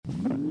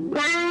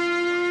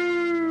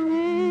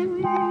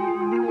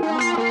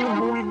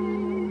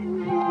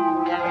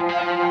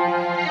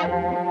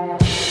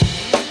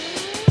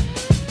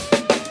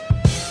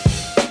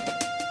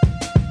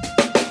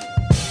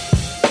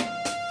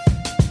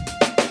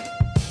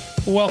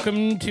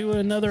Welcome to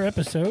another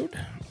episode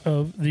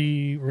of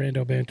the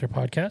Rando Banter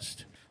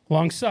podcast,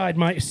 alongside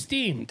my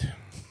esteemed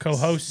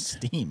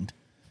co-host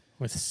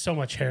with so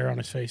much hair on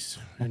his face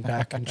and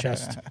back and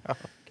chest.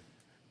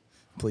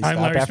 Please I'm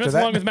stop Larry after Smith,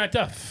 that. along with Matt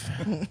Duff.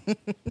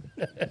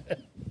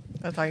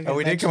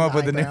 We did come up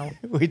with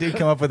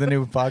a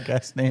new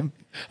podcast name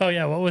Oh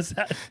yeah, what was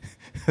that?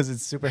 because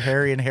it's super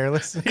hairy and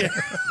hairless.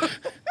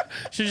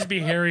 Should just be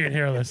hairy and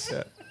hairless.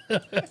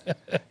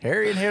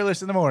 Hairy and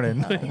hairless in the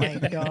morning. Oh my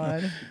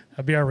god.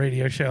 That'd be our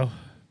radio show.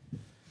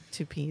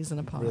 2 peas in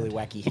a pod. Really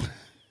wacky.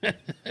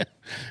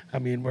 I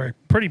mean, we're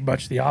pretty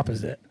much the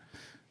opposite.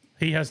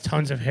 He has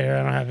tons of hair.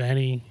 I don't have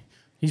any.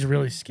 He's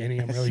really skinny.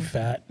 I'm really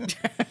fat.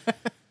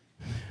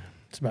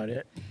 That's about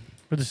it.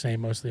 We're the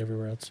same mostly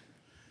everywhere else.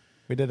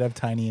 We did have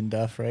Tiny and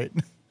Duff, right?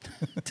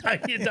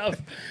 Tiny enough.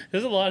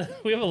 There's a lot.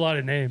 We have a lot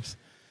of names.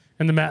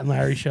 And the Matt and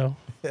Larry show.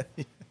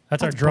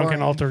 That's our drunken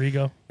boring. alter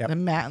ego. Yep. The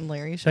Matt and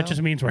Larry show. That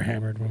just means we're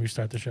hammered when we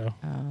start the show.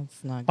 Oh,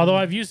 it's not. Although good.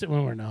 I've used it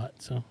when we're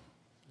not. So, In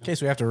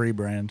case we have to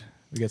rebrand,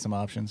 we get some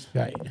options.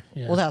 right.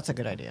 Yeah. Well, that's a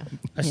good idea.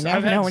 I've You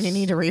never had know when you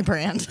need to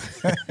rebrand.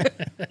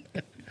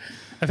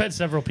 I've had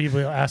several people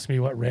ask me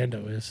what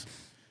Rando is.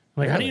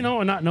 I'm like, how do you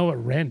not know what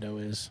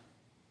Rando is?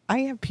 I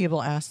have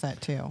people ask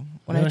that too.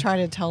 When Really? I try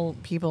to tell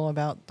people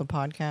about the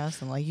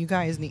podcast, and like, you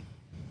guys need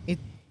it.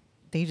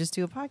 They just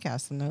do a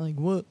podcast, and they're like,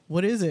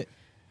 "What is it?"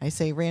 I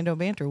say, "Rando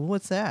Banter."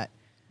 What's that?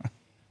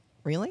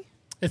 Really?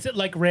 Is it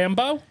like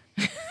Rambo?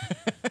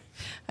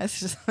 That's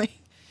just like,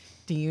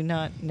 do you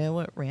not know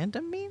what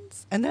random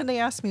means? And then they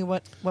ask me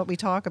what we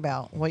talk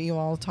about, what you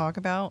all talk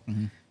about.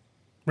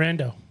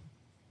 Rando.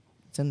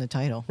 It's in the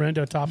title.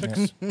 Rando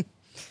topics.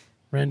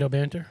 Rando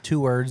banter. 2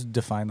 words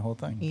define the whole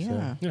thing.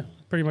 Yeah. Yeah,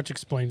 pretty much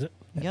explains it.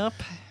 Yep.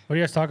 What do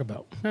you guys talk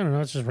about? I don't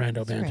know. It's just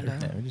Rando banter. rando.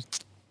 So, yeah, we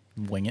just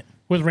wing it.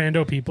 With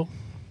Rando people.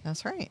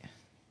 That's right.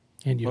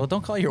 And you. Well,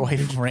 don't call your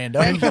wife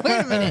random. Wait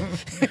a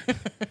minute.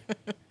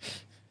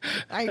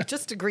 I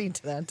just agreed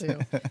to that too.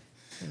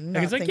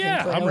 Not it's like, thinking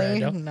yeah, I'm clearly,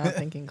 rando. Not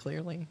thinking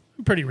clearly.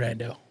 I'm pretty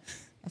Rando.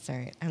 That's all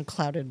right. I'm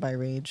clouded by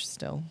rage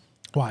still.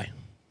 Why?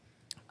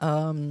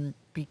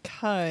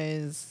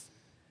 Because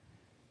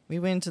we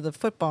went to the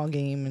football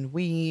game, and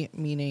we,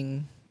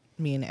 meaning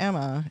me and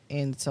Emma,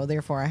 and so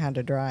therefore I had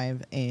to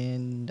drive.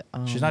 And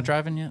She's not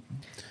driving yet?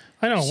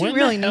 I know. She When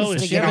really the hell needs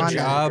is to she get gonna on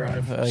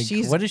drive? that. Job. Like,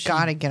 she's what does she-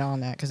 got to get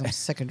on that because I'm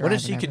sick of What driving.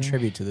 does she everywhere.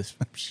 contribute to this?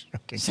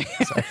 Okay.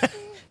 Sorry.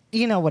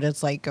 You know what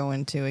it's like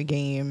going to a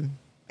game,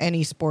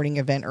 any sporting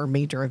event or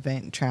major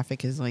event.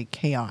 Traffic is like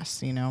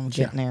chaos,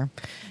 getting there.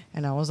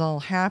 And I was all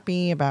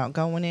happy about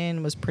going in.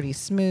 It was pretty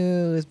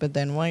smooth. But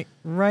then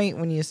right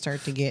when you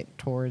start to get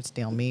towards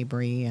Dale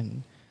Mabry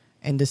and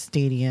the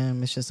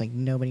stadium, it's just like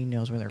nobody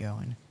knows where they're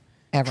going.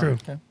 Ever. True.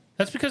 Okay.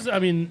 That's because, I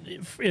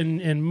mean,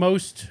 in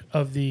most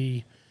of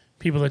the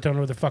people that don't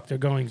know where the fuck they're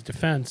going's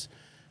defense,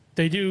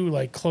 they do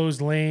like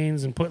closed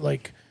lanes and put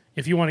like,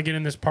 if you want to get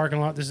in this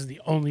parking lot, this is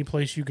the only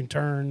place you can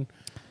turn.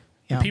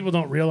 Yeah. And people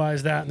don't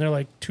realize that, and they're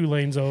like 2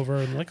 lanes over,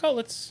 and like, oh,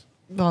 let's.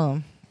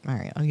 Well, all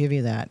right, I'll give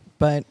you that.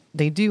 But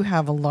they do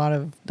have a lot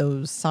of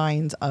those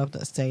signs up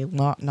that say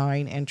Lot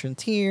 9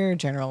 entrance here,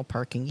 general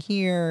parking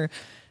here.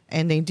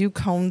 And they do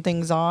cone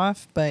things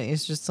off, but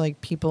it's just like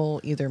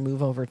people either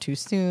move over too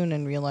soon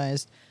and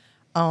realize,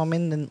 oh, I'm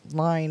in the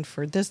line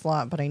for this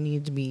lot, but I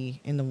need to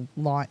be in the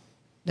lot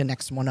the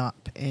next one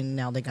up. And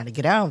now they got to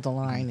get out of the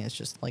line. It's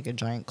just like a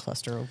giant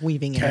cluster of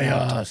weaving in and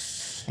out.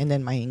 Chaos. And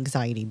then my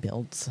anxiety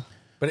builds.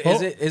 But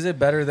Well- is it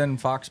better than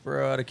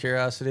Foxborough out of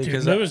curiosity?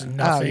 Dude, there was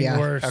nothing yeah.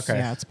 worse Okay.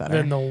 Yeah, it's better.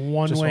 than the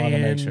one Just way wanted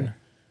to in, make sure.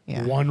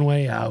 Yeah. one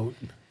way out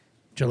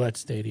Gillette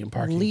Stadium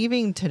parking.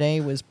 Leaving today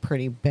was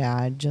pretty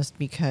bad just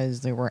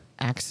because there were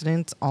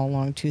accidents all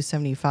along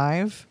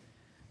 275.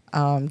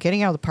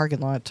 Getting out of the parking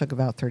lot took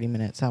about 30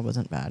 minutes. That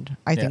wasn't bad.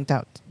 I think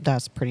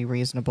that's pretty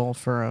reasonable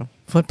for a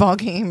football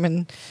game.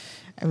 And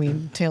I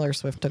mean, Taylor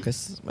Swift took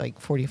us like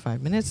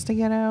 45 minutes to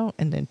get out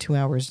and then 2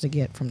 hours to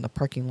get from the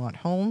parking lot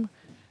home.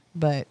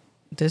 But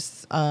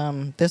this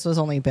was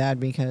only bad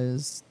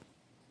because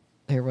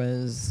there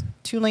was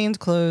 2 lanes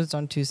closed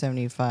on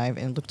 275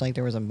 and it looked like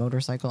there was a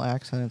motorcycle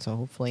accident. So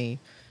hopefully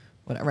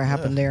whatever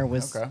happened there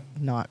was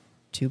not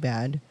too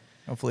bad.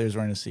 Hopefully he was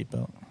wearing a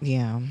seatbelt.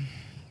 Yeah.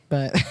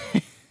 But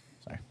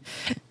Sorry.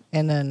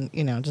 and then,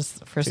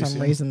 just for Too some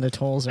soon. reason the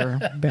tolls are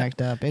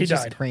backed up. It's He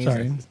just died. crazy.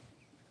 Sorry.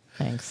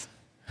 Thanks.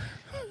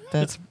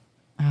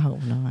 I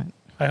hope not.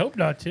 I hope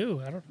not,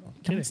 too. I don't know.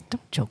 Kidding.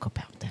 Don't joke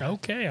about that.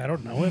 Okay, I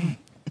don't know him.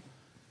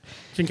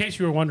 In case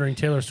you were wondering,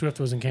 Taylor Swift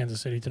was in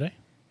Kansas City today.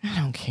 I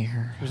don't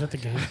care. He was at the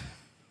game.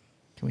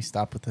 Can we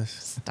stop with this?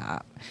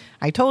 Stop.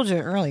 I told you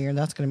earlier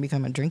that's going to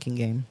become a drinking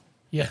game.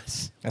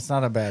 Yes. That's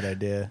not a bad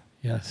idea.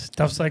 Yes.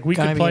 Stuff's like we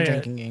Gotta could be play a it.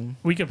 drinking game.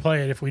 We could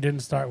play it if we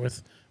didn't start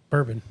with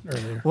bourbon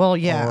earlier. Well,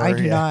 yeah, Or,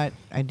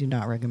 I do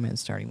not recommend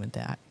starting with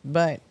that.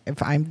 But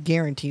if I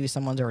guarantee you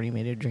someone's already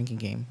made a drinking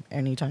game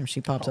anytime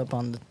she pops up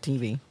on the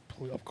TV.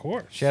 Of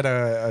course. She had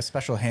a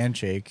special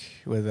handshake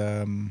with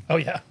Oh,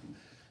 yeah.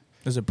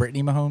 was it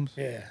Brittany Mahomes?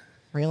 Yeah.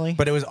 Really?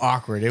 But it was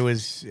awkward. It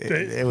was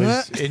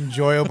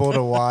enjoyable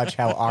to watch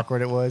how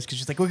awkward it was because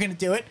she's like, "We're gonna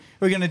do it.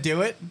 We're gonna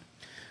do it."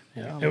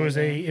 Yeah. It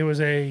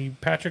was a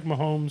Patrick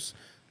Mahomes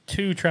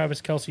to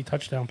Travis Kelce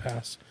touchdown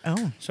pass.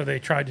 Oh. So they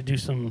tried to do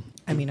some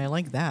I mean, I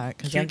like that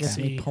because that gives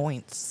me Cutesy.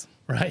 points.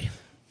 right.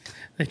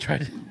 They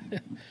tried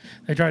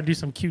to do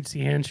some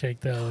cutesy handshake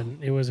though,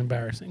 and it was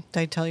embarrassing. Did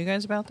I tell you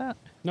guys about that?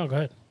 No, go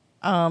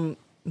ahead.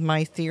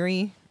 My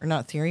theory, or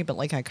not theory, but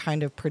like I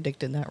kind of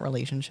predicted that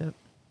relationship.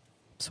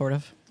 Sort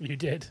of. You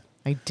did.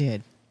 I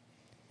did.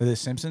 Was it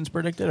Simpsons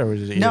predicted or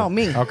was it you? No,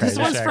 me. Okay, This just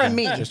one's checking. from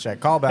me. Just check.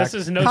 Call back.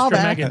 This is Call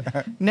back.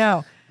 Megan.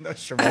 No.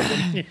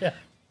 Yeah.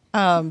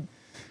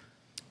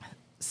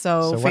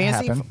 So what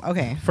fantasy. happened?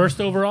 Okay. First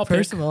overall pick.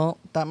 First of all,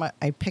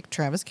 I picked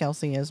Travis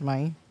Kelce as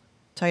my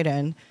tight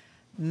end.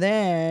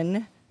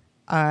 Then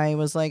I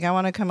was like, I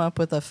want to come up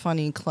with a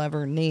funny,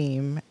 clever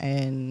name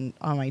and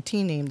on my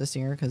team name this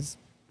year because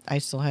I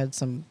still had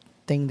some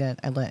thing that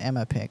I let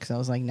Emma pick. So I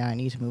was like, nah, I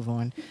need to move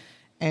on.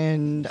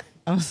 And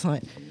I was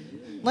like,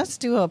 let's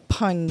do a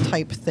pun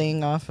type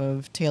thing off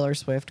of Taylor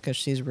Swift because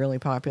she's really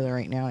popular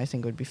right now. I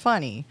think it would be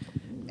funny.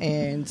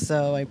 And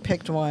so I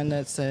picked one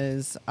that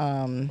says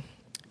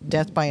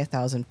Death by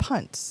 1,000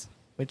 Punts,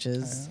 which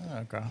is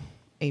Okay.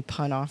 a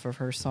pun off of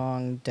her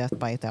song Death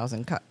by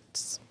 1,000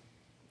 Cuts.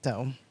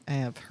 So I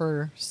have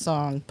her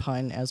song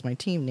pun as my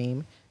team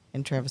name,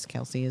 and Travis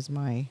Kelce is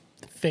my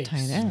Face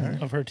tight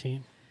end. of her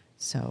team.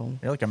 So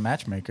You're like a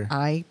matchmaker.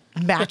 I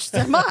matched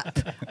them up.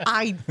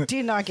 I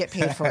did not get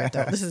paid for it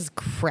though. This is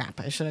crap.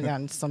 I should have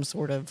gotten some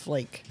sort of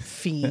like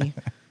fee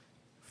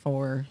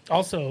for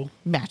Also,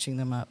 matching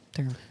them up.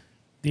 They're,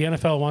 the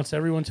NFL wants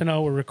everyone to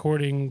know we're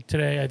recording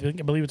today. I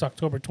believe it's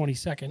October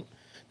 22nd.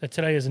 That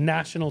today is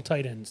National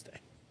Tight Ends Day.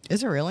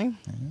 is it really?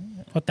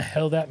 What the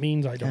hell that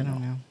means, I I don't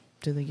don't know.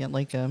 Do they get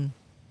like a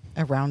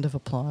round of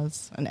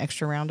applause, an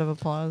extra round of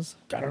applause?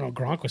 I don't know.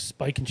 Gronk was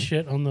spiking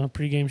shit on the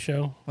pregame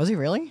show. Was he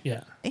really?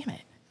 Yeah. Damn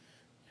it.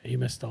 You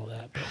missed all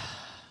that. But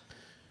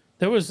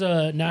there was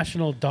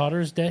National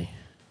Daughters Day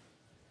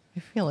I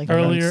feel like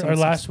earlier or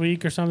last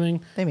week or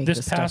something. They make this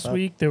this past stuff up.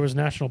 week there was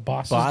National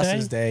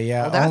Bosses Day. Day,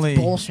 yeah. Well, that's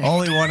bullshit.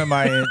 Only one of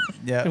my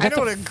yeah. What I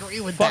don't the agree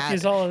with Fuck that.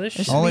 is all of this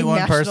shit? should Only be one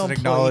National person Employee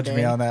acknowledged me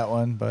Day. on that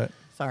one, but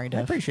Sorry, I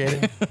Dave.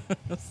 appreciate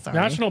it. Sorry.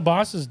 National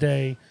Bosses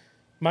Day.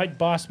 My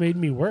boss made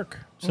me work.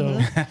 So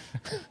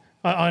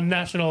Mm-hmm. on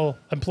National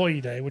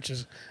Employee Day, which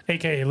is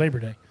AKA Labor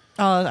Day.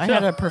 I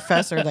had a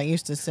professor that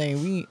used to say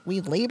we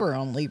labor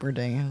on Labor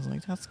Day. I was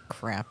like, that's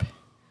crap.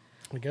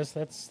 I guess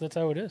that's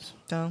how it is.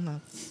 So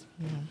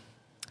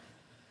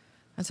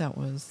that's how it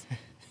was.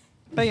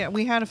 But yeah,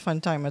 we had a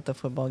fun time at the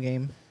football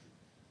game.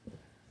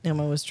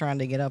 Emma was trying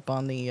to get up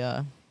on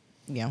the,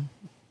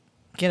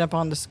 get up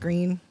on the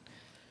screen.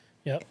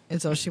 Yep.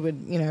 And so she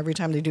would, every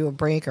time they do a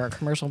break or a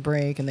commercial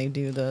break and they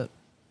do the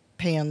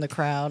pan the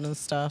crowd and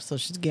stuff, so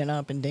she's getting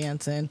up and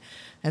dancing.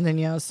 And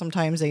then,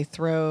 sometimes they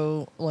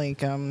throw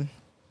like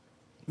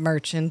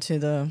merch into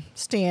the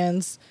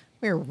stands.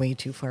 We were way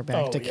too far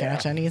back to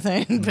catch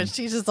anything, but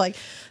she's just like,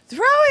 throw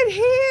it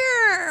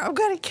here. I'm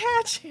going to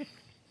catch it.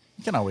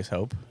 You can always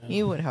hope.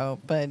 You would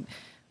hope, but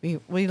we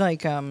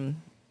like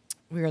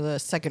we were the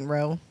second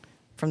row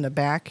from the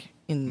back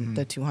in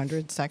the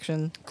 200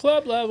 section,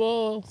 Club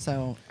level.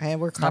 so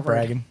we're covered. Not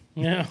bragging.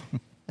 Yeah.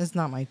 It's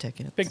not my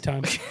ticket. Big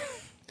time. I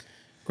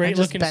Great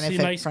just looking seat,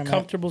 benefit nice, from it.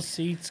 comfortable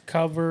seats,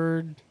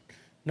 covered,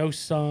 no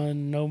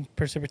sun, no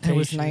precipitation. It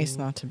was nice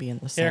not to be in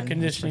the sun. air that's for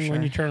conditioning when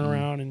sure. you turn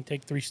around and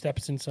take 3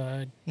 steps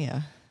inside.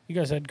 Yeah, You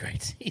guys had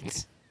great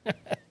seats.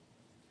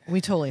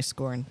 we totally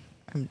scored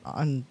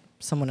on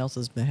someone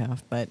else's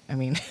behalf, but I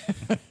mean,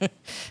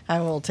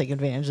 I will take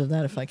advantage of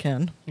that if I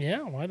can.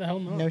 Yeah, why the hell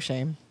not? No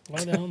shame.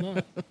 Why the hell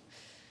not?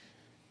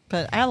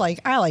 But I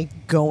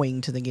like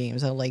going to the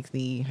games. I like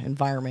the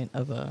environment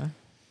of a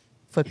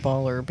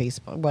football or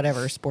baseball,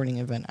 whatever sporting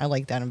event. I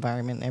like that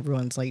environment.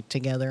 Everyone's like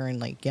together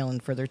and like yelling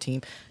for their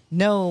team.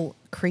 No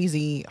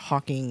crazy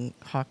hawking.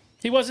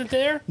 He wasn't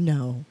there?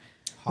 No.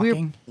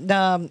 Hawking?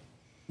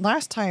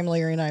 Last time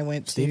Larry and I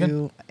went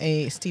Stephen?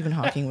 to Stephen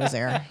Hawking was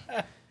there.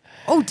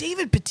 Oh,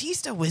 David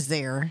Batista was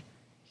there.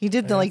 He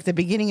did the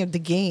beginning of the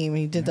game.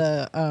 He did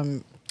the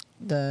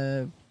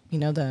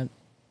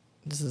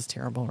this is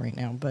terrible right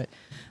now, but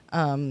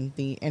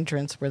the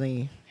entrance where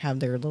they have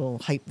their little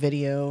hype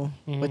video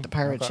with the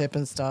pirate ship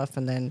and stuff,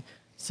 and then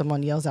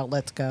someone yells out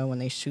 "Let's go" and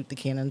they shoot the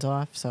cannons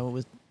off. So it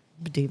was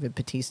David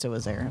Batista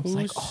was there. I was Who's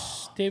like,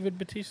 oh, David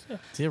Batista?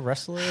 Is he a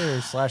wrestler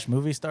or /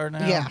 movie star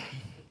now? yeah.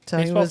 So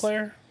he Baseball was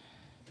player?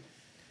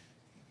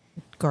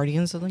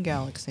 Guardians of the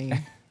Galaxy.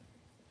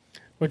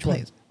 Which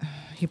one?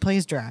 He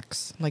plays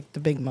Drax, like the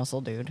big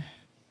muscle dude.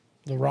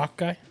 The Rock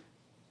guy?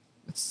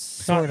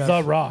 Sort Not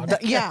of. The Rock.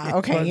 Yeah,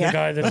 okay, But yeah. the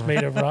guy that's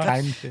made of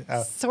rocks.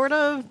 Sort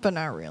of, but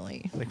not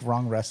really. Like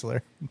wrong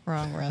wrestler.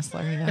 Wrong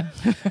wrestler, yeah.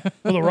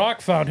 Well, The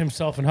Rock found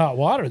himself in hot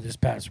water this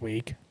past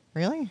week.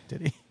 Really?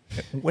 Did he?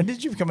 When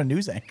did you become a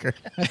news anchor?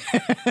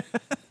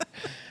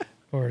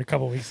 Or a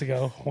couple weeks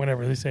ago,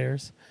 whenever this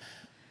airs.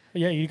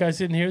 Yeah, you guys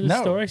didn't hear this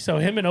No. story? So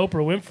him and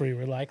Oprah Winfrey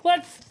were like,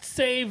 let's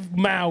save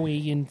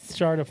Maui and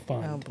start a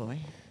fund. Oh boy.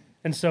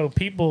 And so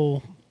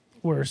people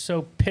were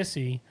so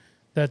pissy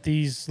that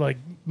these like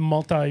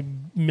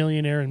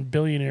multi-millionaire and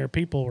billionaire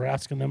people were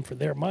asking them for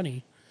their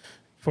money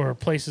for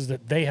places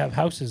that they have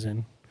houses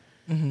in.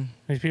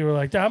 These people were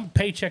like, I'm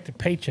paycheck to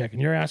paycheck,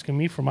 and you're asking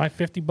me for my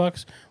 $50. Why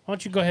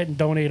don't you go ahead and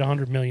donate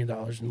 $100 million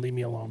and leave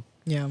me alone?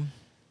 Yeah.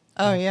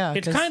 Oh, yeah.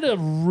 It's kind of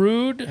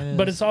rude,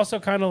 but is. it's also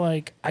kind of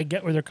like, I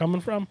get where they're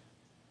coming from.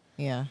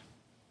 Yeah.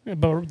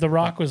 But The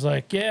Rock was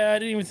like, yeah, I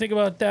didn't even think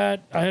about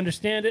that. I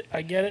understand it.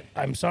 I get it.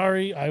 I'm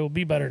sorry. I will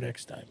be better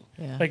next time.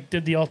 Yeah. Like,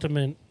 did the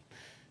ultimate,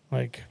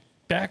 like,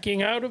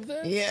 backing out of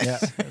this? Yeah.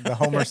 The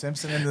Homer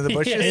Simpson into the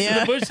bushes. Yeah, into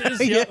the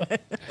bushes.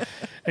 Yep.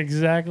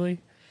 Exactly.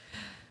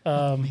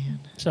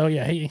 So,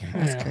 yeah.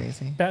 That's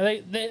crazy.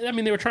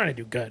 They were trying to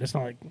do good. It's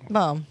not like...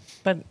 Well,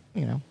 but,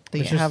 they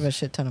It's have just- a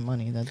shit ton of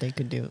money that they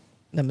could do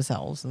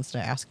themselves instead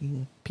of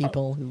asking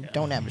people who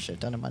don't have a shit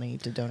ton of money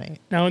to donate.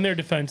 Now, in their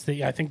defense,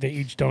 I think they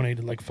each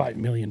donated like $5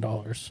 million.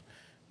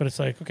 But it's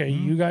like, okay,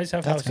 you guys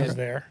have That's houses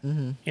fair.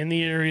 there in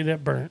the area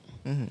that burnt.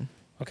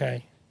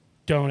 Okay,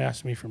 don't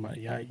ask me for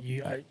money.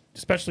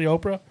 Especially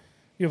Oprah,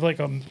 you have like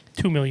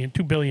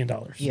 $2 billion.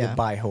 Yeah.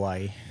 Goodbye,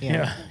 Hawaii.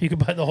 Yeah, you could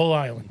buy the whole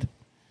island.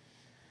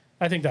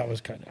 I think that was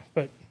kind of,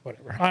 but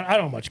whatever. I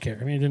don't much care.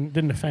 I mean, it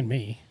didn't offend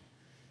me.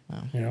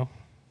 Oh.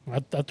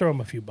 I'd throw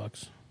them a few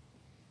bucks.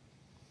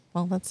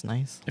 Well, that's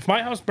nice. If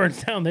my house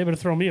burns down, they better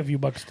throw me a few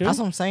bucks too. That's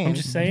what I'm saying. I'm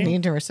just saying. You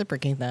need to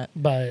reciprocate that.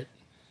 But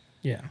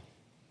yeah,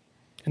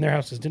 and their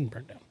houses didn't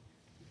burn down.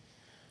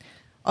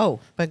 Oh,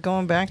 but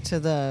going back to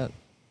the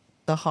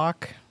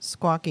hawk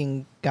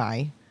squawking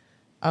guy,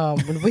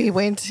 when we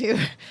went to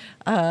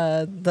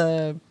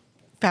the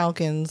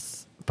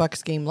Falcons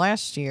Bucks game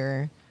last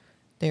year,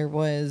 there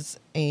was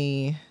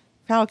a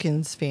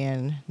Falcons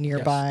fan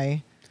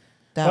nearby.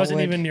 That Wasn't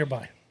would even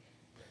nearby.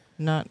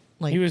 not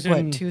like He was what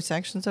in- 2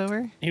 sections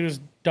over. He was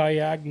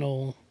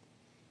diagonal,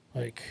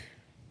 like,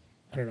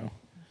 I don't know.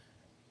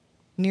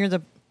 Near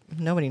the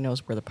nobody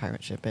knows where the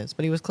pirate ship is,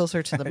 but he was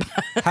closer to the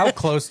How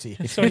close to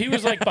you? So he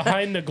was like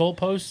behind the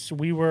goalposts.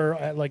 We were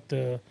at like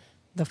the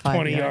the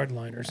 5 20-yard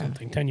line or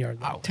something, 10-yard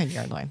line.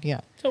 10-yard line. Yeah,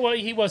 So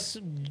he was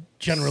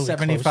generally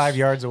 75 close.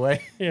 yards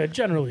away. Yeah,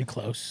 generally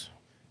close.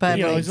 but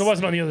It like,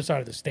 wasn't on the other side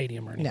of the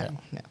stadium or anything.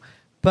 no.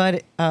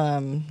 But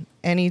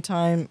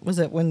anytime was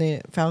it when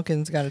the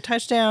Falcons got a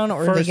touchdown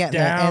or they First get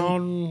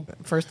down.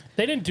 first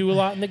They didn't do a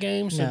lot in the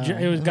game, so No,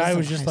 it was it guy wasn't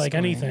was just high like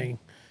scoring. anything.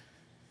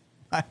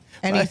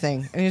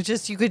 anything, and it's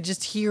just you could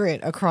just hear it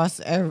across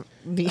the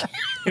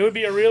It would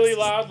be a really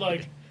loud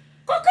like.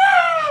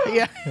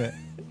 yeah.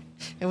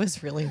 It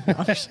was really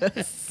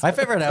nauseous. I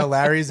figured out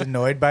Larry's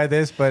annoyed by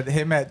this, but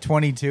him at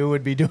 22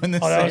 would be doing the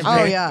Oh, that same was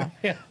Oh thing. yeah,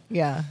 Yeah,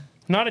 yeah.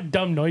 not at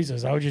dumb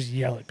noises. I would just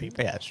yell at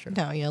people. Yeah, that's true.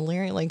 No, yeah.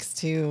 Larry likes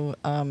to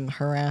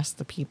harass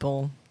the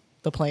people,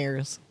 the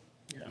players.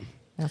 Yeah.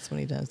 That's what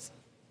he does.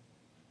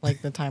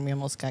 Like the time we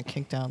almost got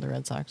kicked out of the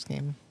Red Sox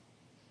game.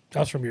 That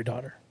was from your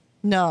daughter.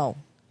 No,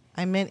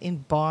 I meant in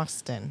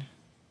Boston.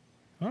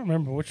 I don't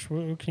remember what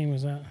team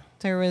was that.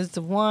 There was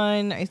the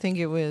one. I think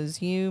it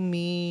was you,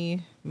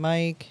 me,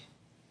 Mike,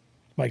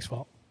 Mike's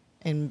fault.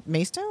 and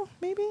Maisto.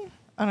 Maybe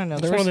I don't know.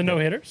 That's There one of was the no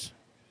hitters.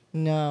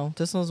 no.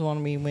 This was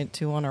one we went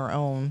to on our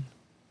own,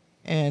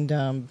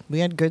 and we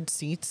had good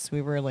seats.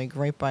 We were like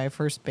right by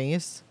first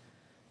base,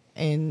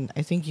 and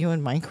I think you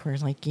and Mike were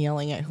like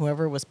yelling at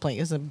whoever was playing.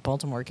 It was a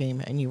Baltimore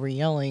game, and you were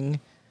yelling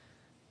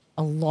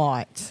a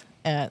lot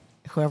at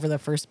whoever the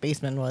first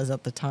baseman was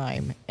at the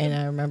time. And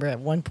I remember at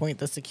one point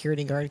the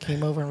security guard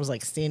came over and was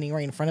like standing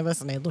right in front of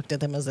us, and I looked at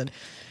them and said,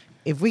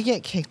 if we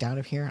get kicked out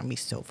of here, I'm gonna be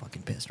so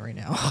fucking pissed right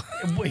now.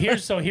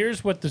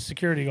 Here's what the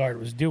security guard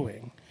was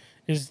doing,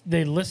 is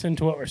they listened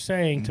to what we're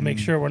saying to make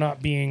sure we're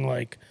not being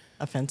like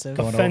Offensive.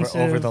 Going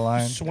offensive, over the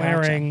line.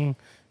 swearing,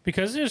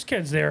 because there's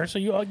kids there, so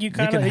you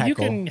kind of you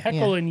can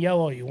heckle Yeah. and yell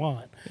all you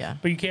want, Yeah.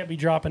 but you can't be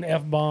dropping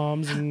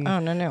f-bombs and Oh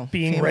no.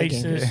 being Family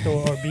game. racist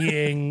or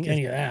being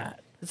any of that.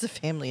 It's a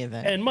family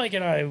event. And Mike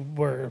and I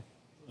were,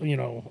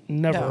 never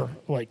No.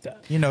 like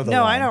that. You know the No,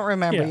 I line. don't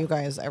remember Yeah. you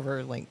guys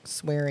ever like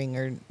swearing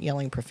or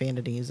yelling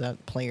profanities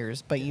at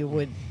players, but you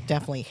would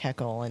definitely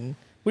heckle and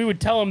We would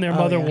tell them their Oh,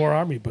 mother yeah. wore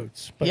army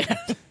boots, but yeah.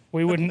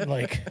 we wouldn't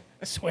like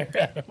swear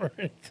at them or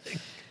anything.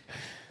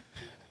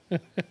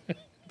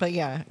 But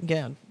yeah.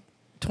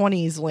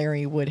 20s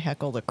Larry would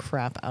heckle the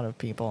crap out of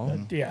people.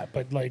 Yeah,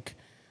 but like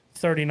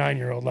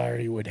 39-year-old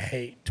Larry would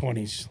hate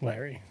 20s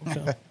Larry.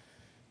 So.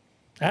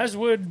 As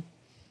would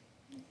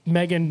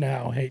Megan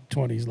now hate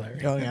 20s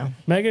Larry. Oh yeah.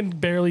 Megan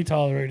barely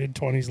tolerated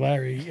 20s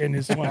Larry in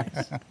his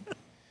 20s.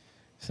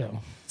 So,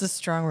 It's a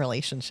strong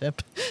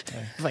relationship.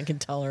 If I can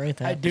tolerate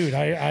that.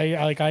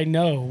 I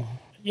know.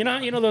 You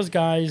know those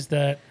guys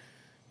that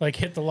like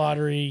hit the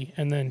lottery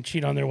and then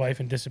cheat on their wife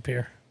and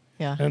disappear.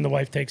 Yeah. And then the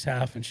wife takes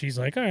half and she's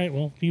like, all right,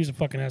 well, he was a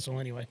fucking asshole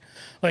anyway.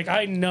 Like,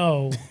 I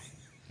know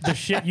the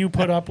shit you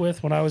put up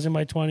with when I was in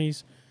my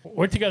 20s.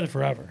 We're together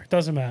forever. It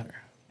doesn't matter.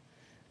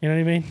 You know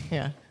what I mean?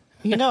 Yeah.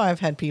 I've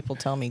had people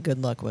tell me good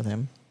luck with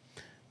him.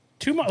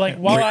 2 months. Like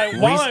while I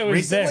was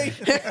recently?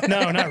 there.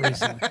 No, not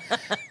recently.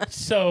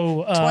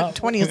 So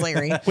 20s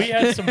Larry. we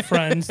had some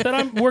friends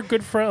that we're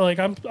good friends. Like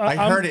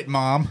I heard it,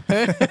 Mom.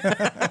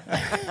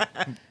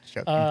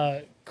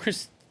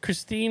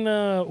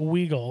 Christina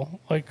Weigel.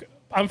 Like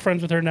I'm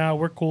friends with her now.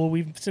 We're cool.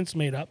 We've since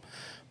made up,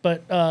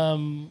 but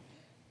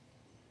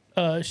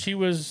she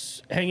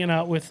was hanging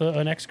out with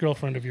an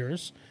ex-girlfriend of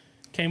yours.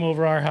 Came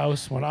over our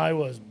house when I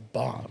was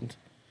bombed.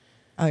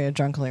 Oh yeah,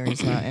 drunk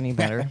Larry's not any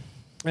better.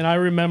 And I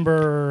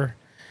remember,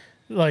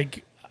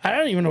 like, I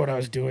don't even know what I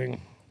was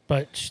doing,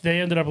 but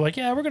they ended up like,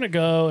 yeah, we're going to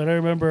go. And I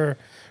remember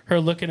her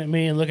looking at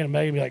me and looking at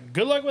Meg and be like,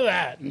 good luck with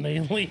that. And they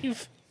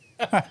leave.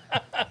 I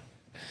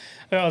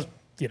was,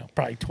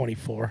 probably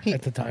 24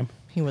 at the time.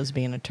 He was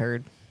being a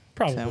turd.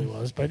 Probably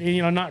was. But,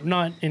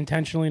 not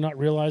intentionally, not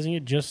realizing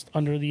it, just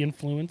under the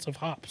influence of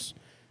hops.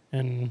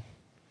 Okay.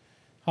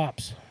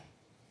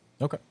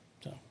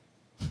 So.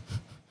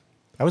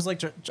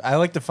 I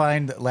like to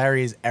find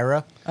Larry's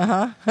era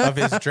of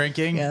his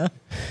drinking. Yeah.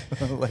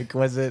 Like,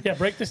 was it? Yeah,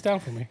 break this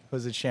down for me.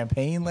 Was it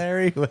Champagne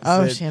Larry?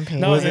 Champagne.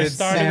 No, Was it it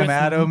started Sam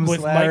Adams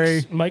with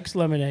Larry? Mike's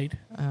Lemonade.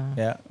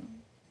 Yeah.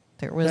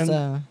 There was Then-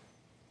 a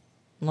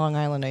Long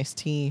Island iced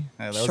tea.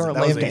 Yeah, that was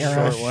Short-lived a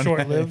era. short one.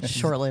 Short-lived.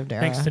 Short-lived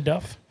era. Thanks to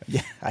Duff.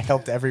 Yeah, I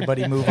helped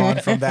everybody move on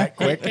from that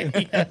quick.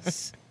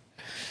 Yes.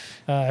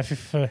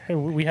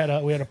 We had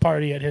a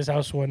party at his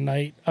house one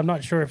night. I'm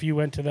not sure if you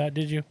went to that.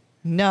 Did you?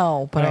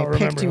 No, but I don't I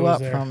picked remember who you was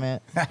up there. from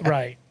it.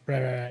 Right.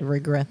 I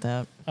regret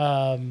that.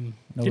 No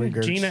Didn't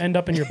regrets. Gina end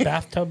up in your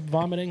bathtub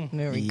vomiting?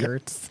 No Yep.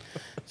 regrets.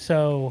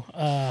 So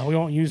we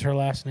won't use her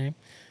last name.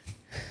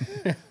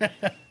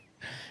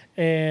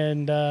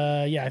 And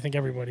I think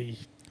everybody.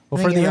 Well,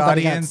 I for think the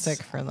everybody got audience,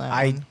 sick for that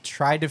I one.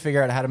 tried to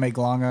figure out how to make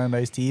Long Island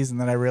iced teas, and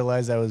then I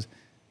realized I was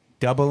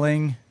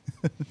doubling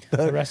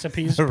The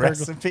recipes. the per-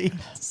 recipe.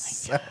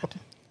 So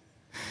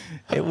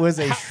it was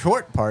a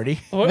short party.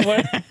 What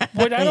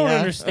I don't Yeah.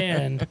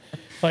 understand,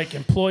 like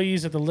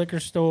employees at the liquor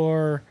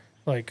store,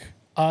 like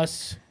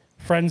us,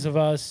 friends of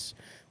us,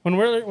 when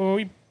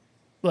we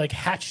like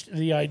hatched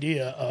the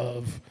idea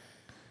of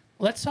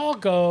let's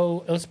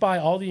buy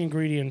all the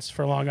ingredients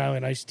for Long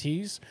Island iced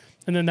teas,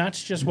 and then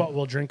that's just what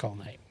we'll drink all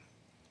night.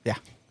 Yeah.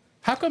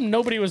 How come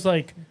nobody was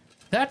like,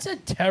 that's a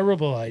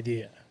terrible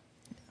idea?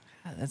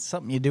 That's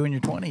something you do in your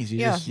 20s.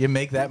 Yeah. You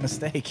make that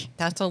mistake.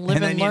 That's a live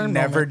And and, then you learn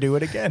never moment. do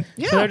it again. So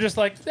Yeah. they're just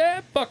like,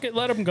 fuck it,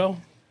 let them go.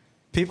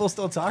 People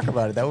still talk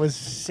about it. That was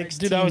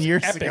 16 Dude, that was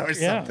years epic. ago or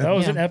Yeah, something. that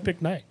was Yeah. an epic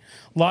night.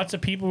 Lots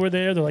of people were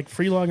there. They're like,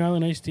 free Long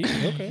Island iced tea.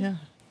 Okay, Yeah.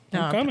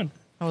 I'm No, coming.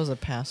 that was a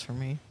pass for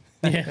me.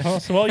 Yeah.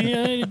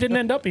 It didn't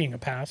end up being a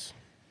pass.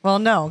 Well,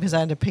 no, because I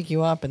had to pick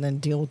you up and then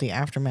deal with the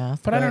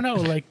aftermath. But I don't know.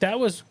 Like that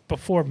was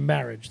before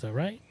marriage, though,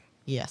 right?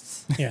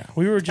 Yes. Yeah,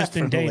 we were just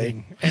in Definitely.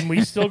 dating, and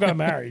we still got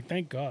married.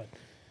 Thank God.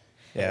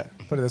 Yeah.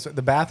 Put it this way.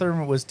 The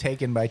bathroom was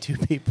taken by two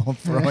people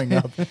throwing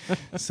up.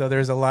 So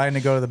there's a line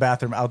to go to the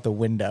bathroom out the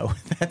window.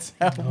 That's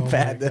how Oh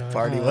bad my the God.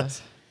 party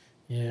was.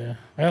 Yeah.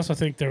 I also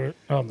think there were.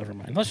 Oh, never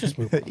mind. Let's just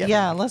move on.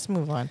 Yeah, let's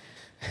move on.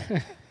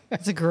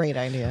 It's a great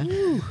idea.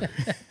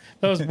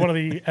 That was one of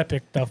the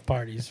epic Duff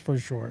parties for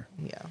sure.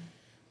 Yeah.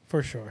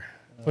 For sure.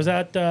 Was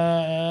that?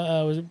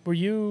 Were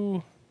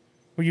you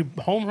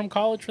home from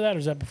college for that, or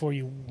was that before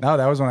you? No,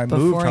 that was when I Before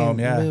moved you home.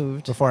 Yeah.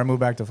 moved. Before I moved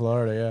back to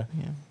Florida.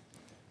 Yeah. Yeah.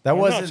 That Oh,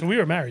 no, wasn't. so we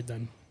were married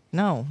then.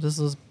 No, this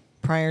was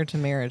prior to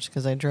marriage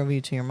because I drove you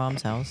to your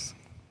mom's house.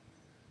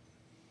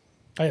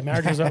 Oh yeah,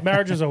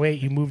 marriage was 08.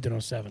 You moved in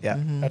 07. Yeah.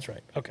 Mm-hmm. That's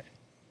right. Okay.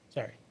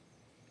 Sorry.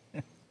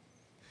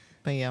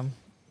 But yeah,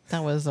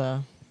 that was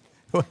and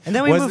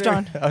then we moved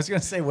on. I was going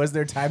to say, was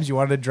there times you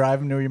wanted to drive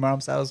to your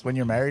mom's house when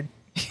you're married?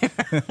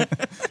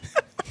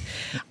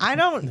 I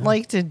don't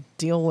like to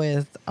deal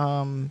with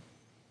Well,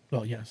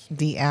 yes.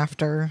 the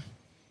aftermath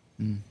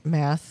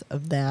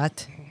of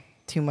that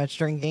too much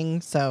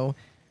drinking. So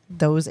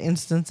those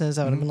instances,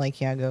 I would have been like,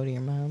 yeah, go to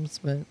your mom's.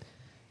 But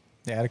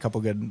Yeah, I had a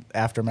couple good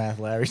aftermath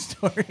Larry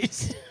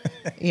stories.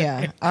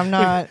 yeah, I'm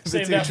not.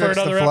 Save Between that for trips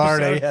to another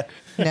Florida, episode.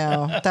 yeah.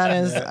 No, that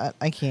is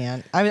I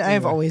can't.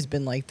 I've always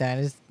been like that.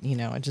 Is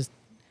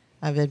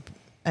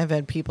I've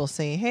had people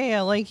say, "Hey,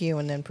 I like you,"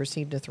 and then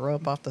proceed to throw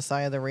up off the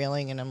side of the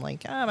railing, and I'm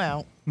like, I'm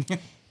out.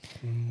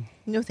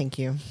 No, thank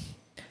you.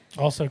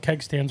 Also,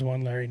 keg stands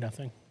won, Larry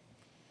nothing.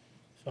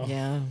 So,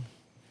 Yeah.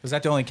 Was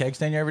that the only keg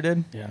stand you ever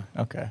did? Yeah.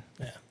 Okay.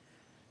 Yeah.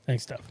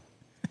 Thanks, Duff.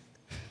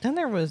 Then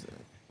there was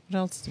what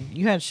else?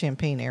 You had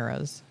champagne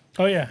eras.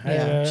 Oh yeah.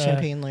 Yeah,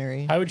 Champagne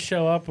Larry. I would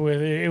show up with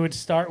it would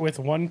start with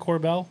one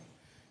Corbel,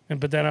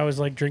 but then I was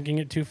like drinking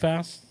it too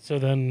fast. So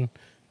then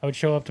I would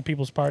show up to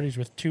people's parties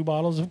with 2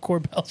 bottles of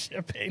Corbel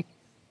champagne.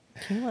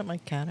 Can you let my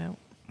cat out?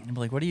 I'm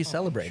like, what are you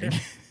celebrating?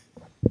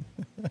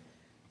 sure.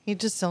 He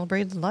just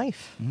celebrated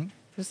life.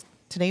 Just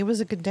today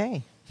was a good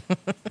day.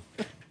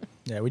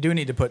 Yeah, we do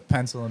need to put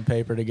pencil and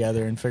paper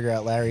together and figure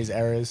out Larry's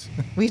errors.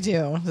 We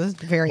do. This is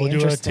very We'll do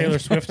a interesting. Taylor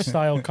Swift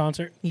style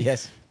concert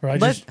Yes. where I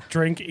Let- just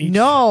drink each.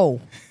 No,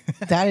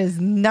 that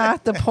is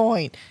not the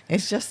point.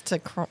 It's just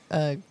to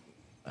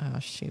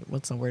shoot.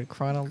 What's the word?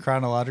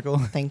 Chronological.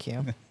 Thank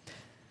you.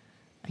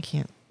 I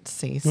can't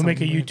say. We'll some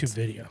make a words. YouTube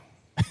video.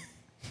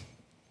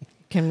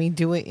 Can we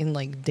do it in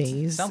like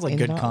days? Sounds like and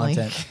good not,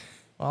 content.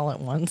 all at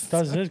once.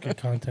 Does is good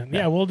content.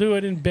 Yeah, we'll do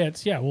it in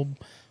bits. Yeah, we'll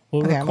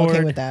Okay, record. I'm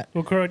okay with that.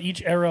 We'll record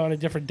each era on a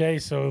different day,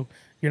 so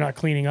you're not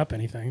cleaning up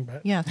anything.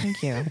 But Yeah,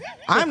 thank you.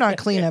 I'm not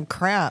cleaning up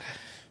crap.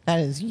 That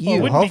is Oh, you.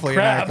 it wouldn't be Hopefully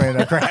you're not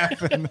crap.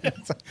 cleaning up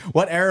crap.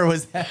 What era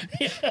was that?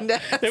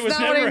 there was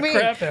never a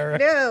crap era.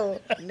 No.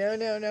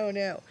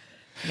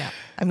 No.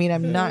 I mean,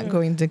 I'm not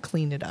going to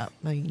clean it up.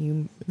 Like,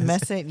 you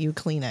mess it, you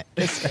clean it.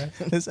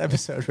 This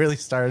episode really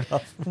started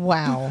off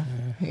Wow.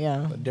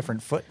 Yeah. a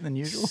different foot than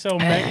usual. So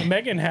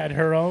Megan had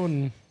her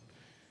own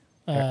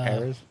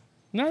Errors.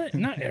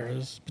 not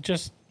eras, but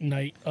just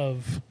night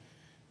of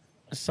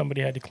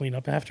somebody had to clean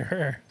up after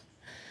her.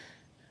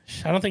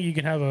 I don't think you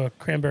can have a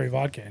cranberry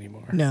vodka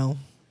anymore. No.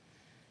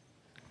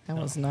 That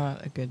was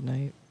not a good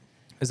night.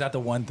 Is that the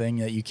one thing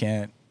that you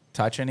can't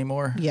touch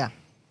anymore? Yeah.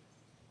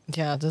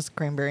 Yeah, just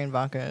cranberry and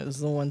vodka is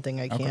the one thing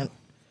I can't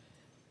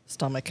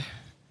stomach.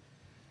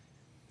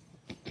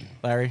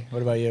 Larry,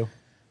 what about you?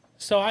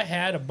 So I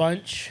had a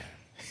bunch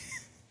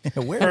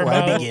Where For do I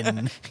about-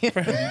 begin?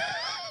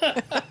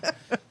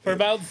 for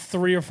about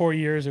 3 or 4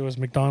 years. It was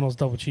McDonald's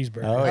double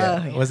cheeseburger. Oh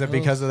yeah. Oh, yeah. Was it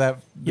because of that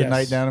the Yes.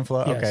 night down in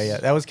Florida? Yes. Okay, yeah.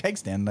 That was keg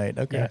stand night.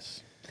 Okay.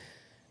 Yes.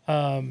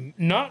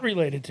 Not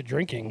related to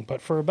drinking,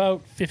 but for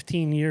about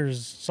 15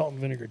 years, salt and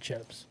vinegar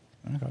chips.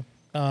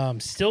 Okay.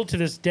 Still to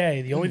this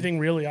day, the only thing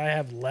really I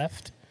have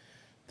left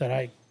that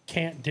I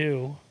can't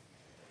do.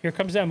 Here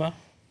comes Emma.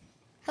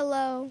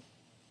 Hello.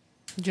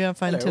 Did you have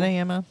fun Hello. today,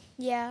 Emma?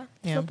 Yeah,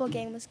 Yeah. football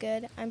game was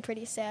good. I'm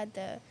pretty sad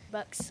the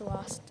Bucks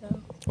lost though.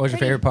 What was your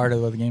Pretty- favorite part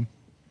of the game?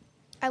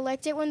 I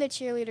liked it when the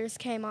cheerleaders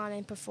came on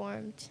and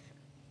performed.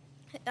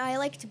 I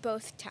liked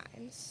both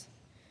times.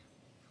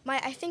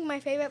 I think my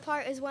favorite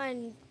part is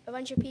when a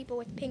bunch of people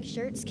with pink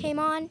shirts came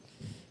on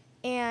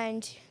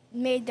and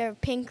made their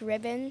pink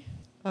ribbon.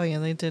 Oh, yeah,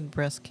 they did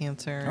breast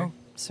cancer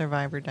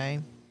survivor day.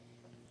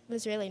 It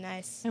was really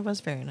nice. It was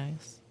very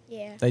nice.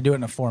 Yeah. They do it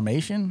in a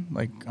formation,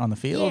 like on the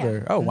field,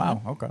 Yeah. or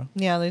wow, okay.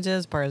 Yeah, they did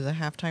as part of the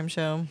halftime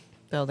show.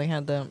 So they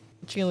had the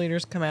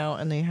cheerleaders come out,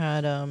 and they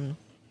had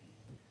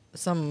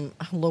some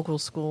local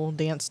school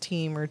dance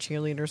team or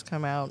cheerleaders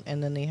come out,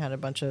 and then they had a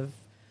bunch of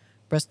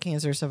breast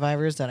cancer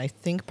survivors that I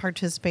think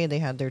participated. They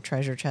had their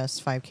treasure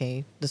chest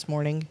 5K this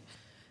morning,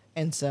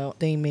 and so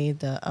they made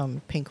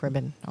the pink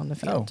ribbon on the Oh,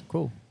 field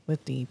cool.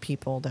 with the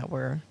people that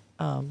were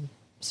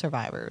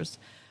survivors.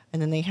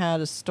 And then they had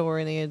a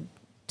story. They had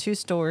 2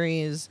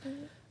 stories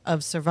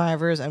of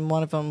survivors, and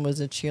one of them was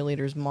a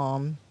cheerleader's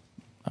mom.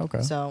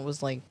 Okay. So it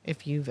was like,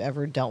 if you've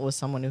ever dealt with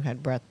someone who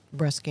had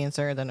breast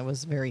cancer, then it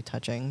was very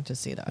touching to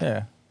see that.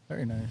 Yeah.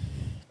 Very nice.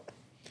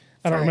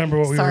 I don't Sorry. remember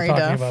what we Sorry, were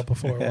talking Duff. about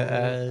before.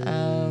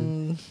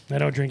 I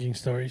know drinking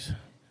stories.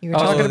 You were Oh,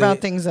 talking so about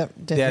they- things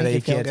that didn't Yeah, make they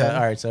you feel can't. good.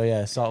 All right, so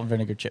yeah, salt and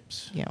vinegar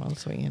chips. Yeah, well,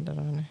 that's what you ended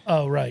on.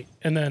 Oh, right.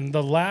 And then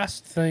the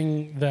last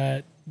thing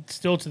that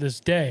still to this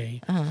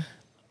day,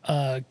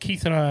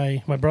 Keith and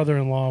I, my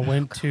brother-in-law,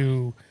 went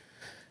to.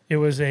 It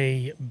was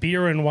a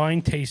beer and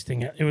wine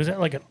tasting. It was at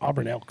like an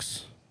Auburn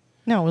Elks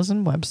No, it was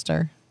in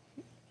Webster.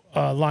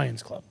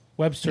 Lions Club,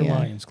 Webster Yeah.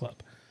 Lions Club.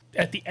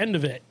 At the end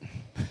of it,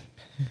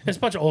 it's a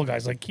bunch of old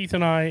guys. Like Keith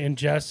and I and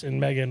Jess and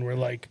Megan were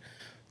like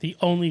the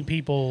only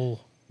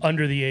people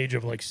under the age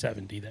of like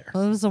 70 there.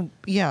 Well, it was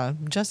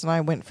Jess and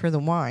I went for the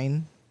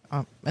wine.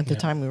 At the Yeah.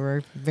 time, we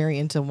were very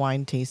into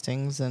wine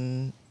tastings,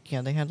 and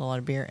yeah, they had a lot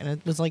of beer. And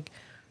it was like,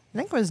 I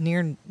think it was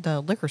near the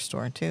liquor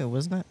store too,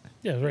 wasn't it?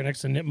 Yeah, it was right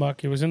next to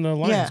Nipmuc. It was in the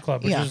Lions Yeah,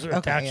 Club, which yeah, is okay,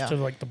 attached yeah. to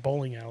like the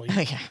bowling alley.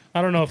 Yeah.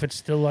 I don't know if it's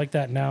still like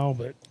that now,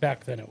 but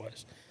back then it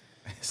was.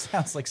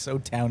 Sounds like so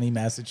towny,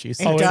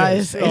 Massachusetts. It Oh, it does.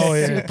 is. It's Oh, yeah,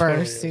 it super,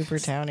 totally is. super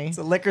towny. It's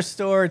a liquor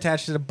store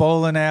attached to the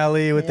bowling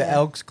alley with the Yeah.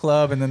 Elks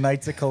Club and the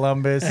Knights of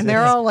Columbus. And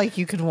they're all like,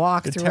 you could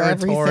walk the through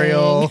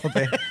territorial.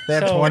 everything. They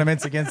have So-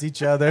 tournaments against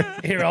each other.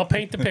 Here, I'll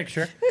paint the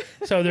picture.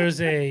 So there's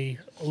a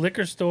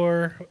liquor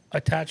store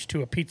attached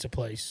to a pizza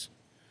place.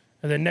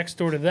 And then next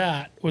door to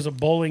that was a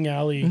bowling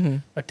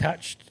alley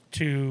attached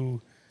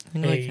to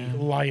Like a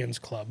Lions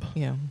Club.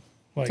 Yeah.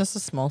 Like Just a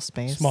small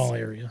space. small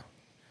area.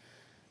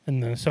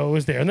 And then, so it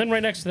was there. And then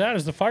right next to that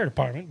is the fire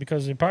department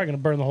because they're probably going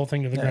to burn the whole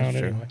thing to the Yeah, ground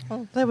sure. anyway.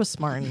 Well, that was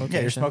smart in location.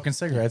 Yeah, you're smoking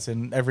cigarettes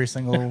in every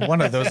single one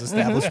of those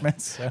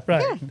establishments. So.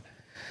 Right.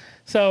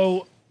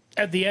 So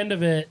at the end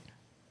of it,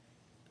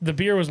 the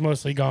beer was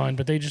mostly gone,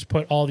 but they just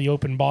put all the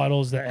open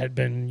bottles that had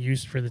been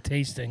used for the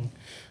tasting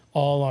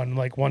all on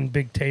like one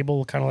big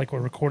table, kind of like we're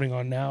recording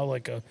on now,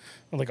 like a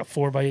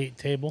 4x8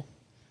 table.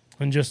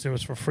 And just it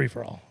was for free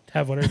for all.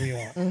 Have whatever you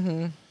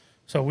want.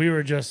 So we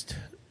were just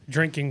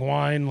drinking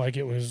wine like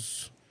it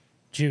was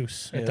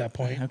juice at Yeah, that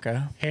point. Okay.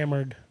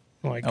 Hammered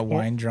like A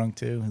wine drunk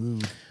too. Ooh.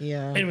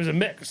 Yeah. it was a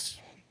mix.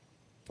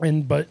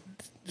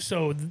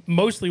 So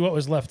mostly what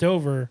was left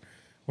over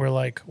were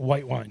like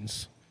white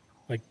wines,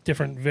 like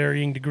different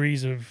varying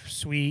degrees of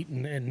sweet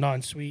and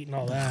non-sweet and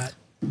all that.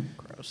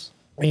 Gross.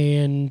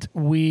 And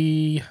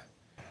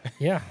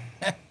yeah,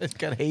 It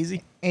got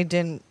hazy. It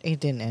didn't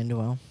end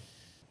well.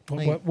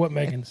 Like, what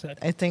Megan said.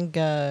 I think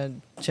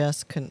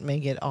Jess couldn't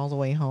make it all the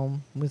way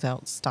home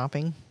without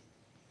stopping.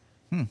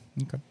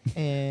 Okay.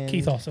 And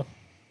Keith also.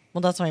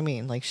 Well, that's what I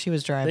mean. Like, she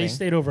was driving. They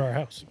stayed over our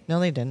house. No,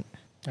 they didn't.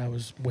 I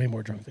was way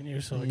more drunk than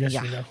you, so I guess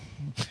Yeah. you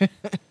know.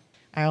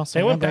 I also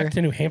They went remember. back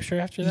to New Hampshire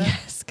after that?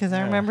 Yes, because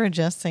I remember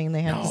Jess saying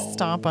they had to No.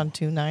 stop on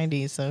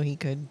 290 so he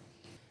could.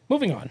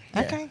 Moving on.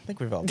 Yeah, Okay. I think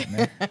we've all been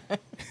there.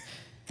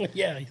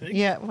 Yeah, you think?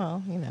 Yeah,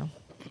 well,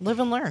 live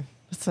and learn.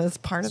 So it's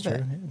part That's of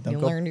true. it. Yeah, don't You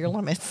go- learn your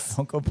limits.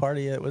 Don't go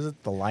party at, was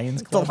it the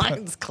Lions The Club?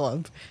 Lions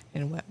Club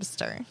in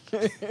Webster.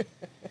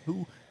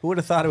 Who would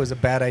have thought it was a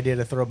bad idea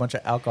to throw a bunch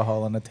of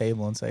alcohol on the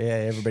table and say,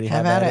 hey, everybody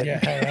Have have, at at it.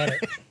 it? Yeah, have at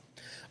it.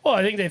 Well,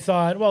 I think they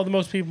thought, well, the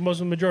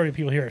majority of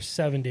people here are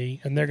 70,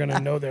 and they're going to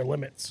know their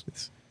limits.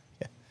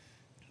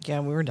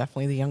 Yeah, we were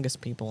definitely the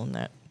youngest people in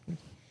that.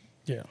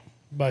 Yeah,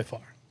 by far.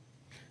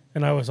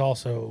 And I was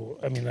also,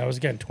 I was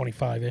again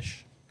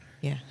 25-ish.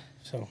 Yeah.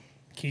 So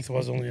Keith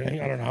was only,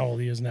 I don't know how old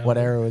he is now. What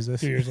era was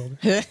this? 2 years older.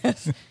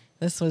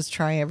 This was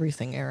try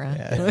everything era.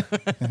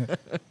 Yeah.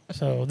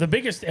 So the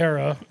biggest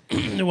era,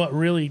 what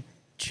really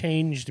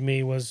changed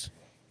me was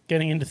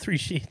getting into 3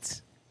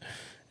 sheets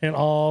and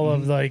all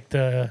of like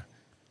the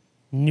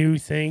new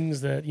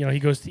things that, he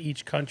goes to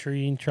each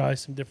country and tries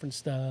some different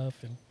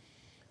stuff. And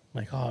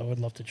I'm like, oh, I would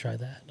love to try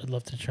that. I'd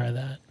love to try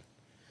that.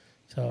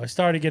 So I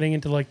started getting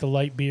into like the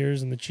light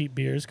beers and the cheap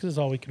beers because it's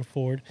all we can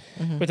afford.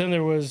 But then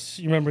there was,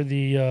 you remember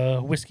the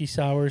whiskey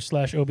sours /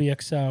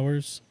 OBX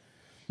sours.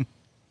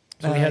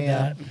 So we had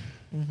that.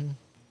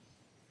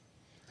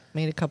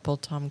 Made a couple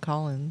Tom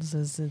Collins.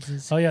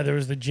 Oh yeah, there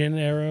was the gin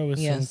era with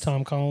Yes. some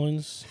Tom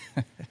Collins.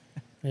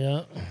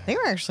 Yeah, They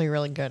were actually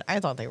really good. I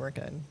thought they were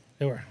good.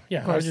 they were.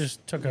 Yeah, I course.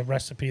 just took a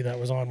recipe that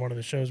was on one of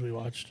the shows we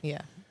watched.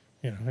 Yeah.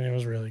 And it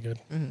was really good.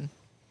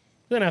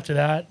 Then after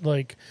that,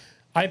 like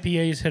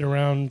IPAs hit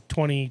around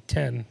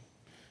 2010,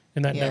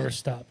 and that Yeah. never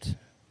stopped.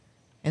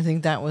 I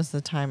think that was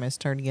the time I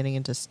started getting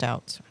into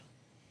stouts.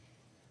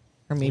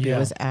 Or maybe Yeah. it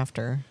was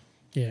after.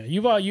 Yeah,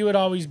 you had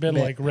always been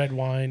Bit. like red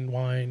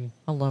wine,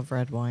 I love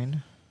red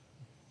wine.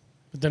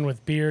 but then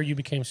with beer you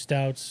became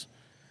stouts,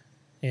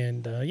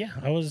 and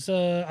I was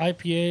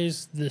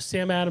IPAs. The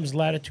Sam Adams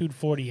Latitude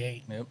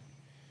 48. Yep.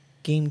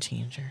 Game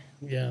changer.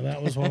 Yeah,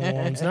 that was one of the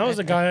ones. And that was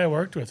a guy I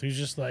worked with. He was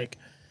just like,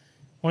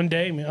 one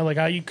day,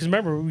 because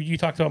remember you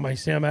talked about my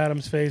Sam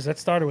Adams phase. That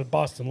started with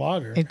Boston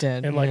Lager. It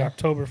did, and like yeah.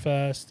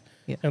 Oktoberfest,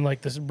 Yeah. and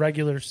like this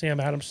regular Sam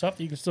Adams stuff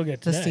that you can still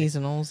get The today.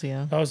 seasonals,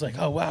 yeah. I was like,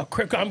 oh wow,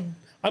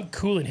 I'm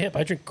cool and hip.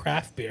 I drink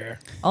craft beer.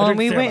 Oh, I and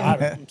we drink Sam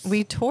went. Adams.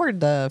 We toured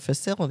the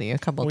facility a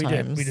couple We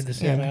times. did the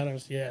Sam yeah.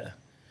 Adams, yeah.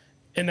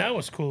 And that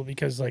was cool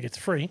because like it's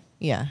free.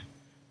 Yeah,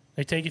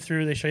 They take you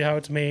through. They show you how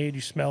it's made.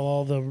 You smell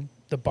all the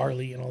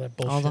barley and all that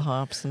bullshit. all the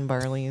hops and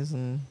barleys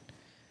and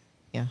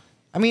yeah.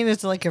 I mean,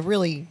 it's like a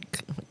really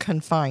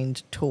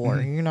confined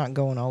tour. You're not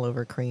going all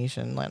over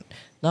creation.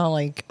 Not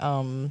like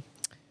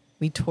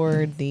we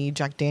toured the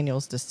Jack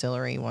Daniel's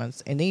distillery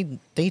once, and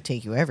they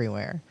take you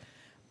everywhere.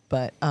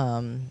 But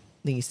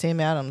the Sam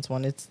Adams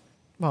one,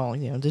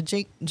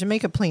 the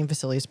Jamaica Plain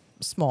facility is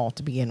small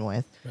to begin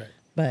with, Right.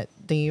 but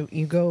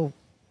you go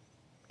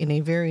in a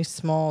very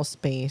small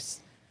space.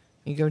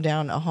 You go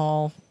down a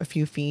hall a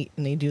few feet,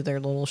 and they do their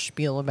little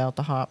spiel about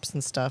the hops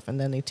and stuff, and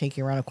then they take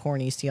you around a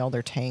corner. You see all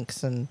their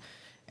tanks and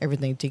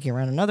everything. Take you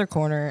around another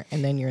corner,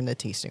 and then you're in the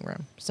tasting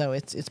room. So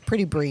it's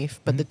pretty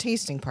brief, but the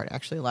tasting part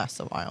actually lasts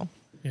a while.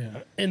 Yeah,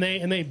 and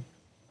they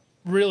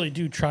really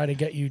do try to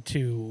get you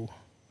to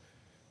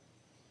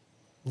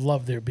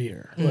love their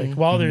beer. Like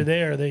while they're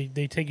there,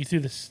 they take you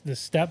through the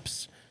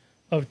steps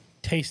of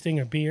tasting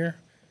a beer.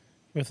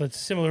 With it's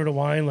similar to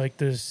wine, like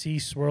the see,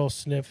 swirl,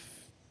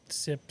 sniff,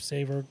 sip,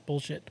 savor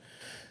bullshit,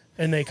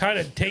 and they kind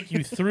of take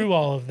you through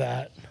all of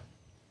that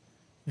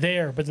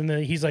there. But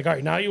then he's like, all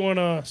right, now you want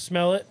to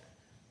smell it,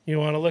 you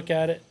want to look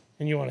at it,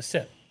 and you want to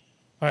sip.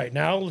 All right,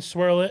 now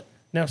swirl it.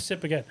 Now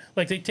sip again.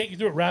 Like they take you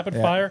through it rapid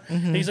fire.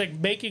 And he's like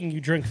making you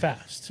drink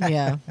fast.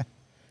 Yeah. And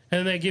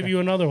then they give you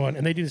another one,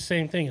 and they do the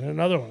same thing, and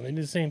another one. They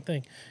do the same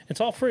thing.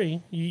 It's all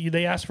free.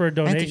 They ask for a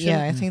donation.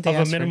 I think they of a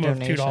ask for a minimum of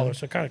 $2, donation.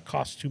 so it kind of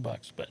costs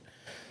 $2.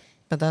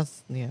 But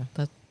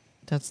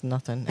that's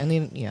nothing. And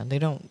they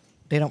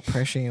don't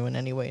pressure you in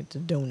any way to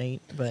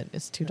donate, but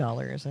it's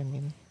 $2. I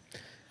mean,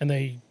 and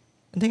they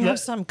they Let- have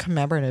some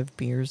commemorative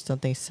beers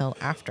that they sell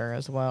after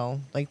as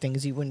well, like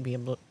things you wouldn't be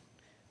able to.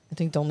 I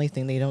think the only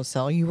thing they don't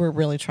sell, you were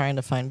really trying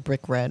to find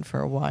Brick Red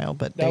for a while,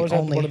 but that they was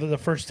only. one of the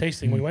first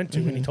tasting we went to,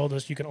 and he told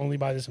us you can only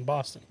buy this in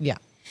Boston. Yeah.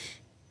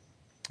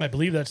 I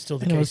believe that's still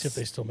the And it case was- if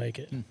they still make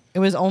it. It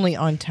was only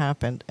on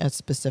tap at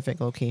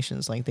specific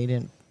locations. Like they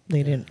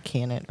didn't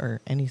can it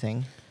or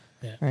anything.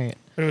 Yeah. Right.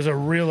 It was a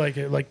real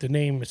like the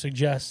name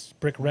suggests,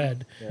 Brick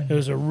Red. Yeah. It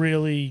was a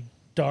really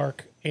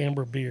dark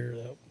amber beer,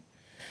 though.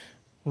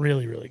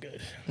 Really, really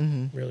good.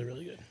 Really,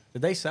 really good.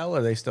 Did they sell, or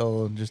are they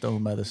still just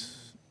owned by the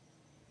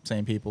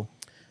same people?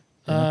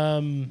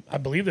 I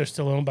believe they're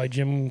still owned by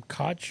Jim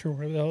Koch or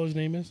whatever the hell his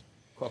name is.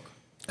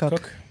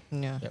 Cook.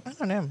 Yeah. Yep. I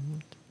don't know.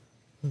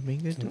 Would be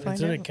good to find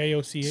Isn't out. it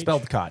Koch?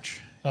 Spelled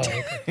Koch. Oh,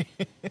 okay.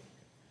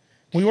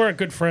 We weren't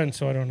good friends,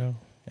 so I don't know.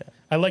 Yeah.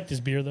 I liked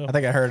his beer, though. I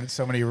think I heard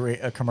so many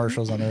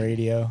commercials on the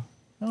radio.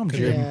 I'm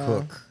Jim Yeah.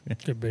 Cook.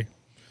 Could be.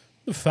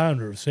 The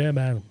founder of Sam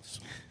Adams.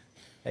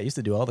 I used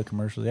to do all the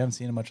commercials. You haven't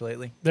seen him much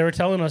lately. They were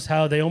telling us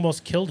how they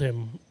almost killed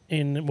him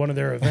in one of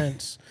their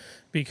events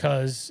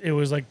because it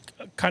was like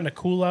kind of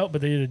cool out,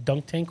 but they did a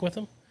dunk tank with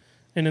him,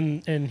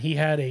 and he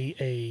had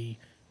a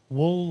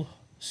wool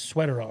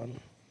sweater on.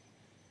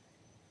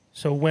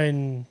 So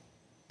when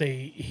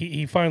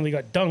he finally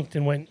got dunked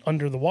and went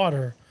under the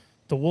water,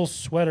 the wool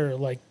sweater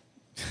like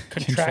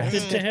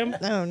contracted to him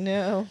Oh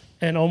no!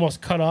 and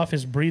almost cut off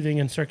his breathing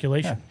and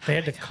circulation. They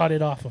had to cut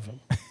it off of him.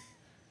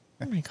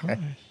 Oh my gosh!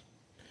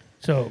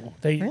 So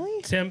they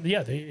Really?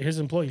 his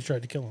employees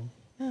tried to kill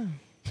him.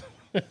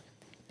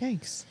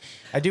 Thanks.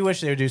 I do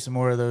wish they would do some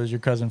more of those Your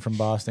Cousin from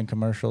Boston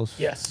commercials.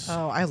 Yes.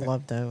 Oh, I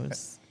love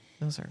those.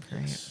 Those are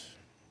great.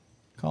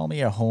 Call me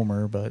a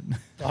homer, but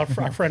Our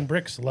friend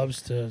Bricks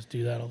loves to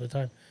do that all the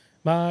time.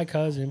 My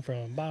cousin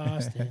from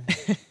Boston.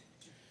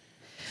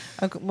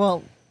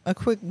 Well, a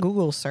quick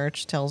Google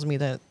search tells me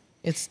that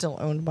it's still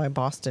owned by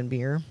Boston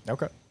Beer.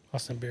 okay.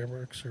 Boston Beer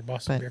Works or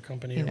Boston But, Beer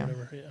Company you or know.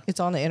 whatever. Yeah. It's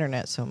on the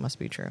internet, so it must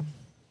be true.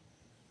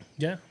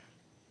 Yeah.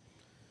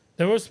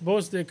 There was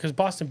supposed to, because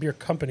Boston Beer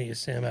Company is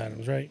Sam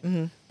Adams, right?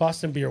 Mm-hmm.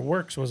 Boston Beer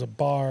Works was a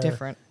bar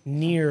Different.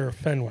 near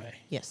Fenway.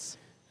 Yes.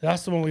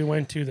 That's the one we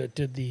went to that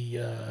did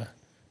the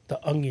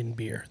onion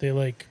beer. They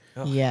like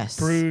Yes.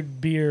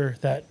 brewed beer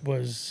that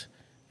was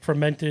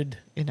fermented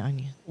in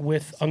onion.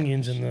 with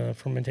onions in the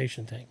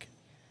fermentation tank.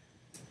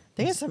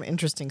 They had some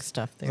interesting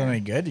stuff Is that there. any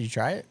good? Did you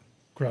try it?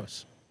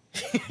 Gross.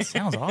 It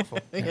sounds awful.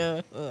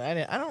 Yeah,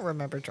 I don't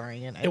remember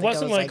trying it. I It think I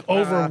wasn't was like "Ah."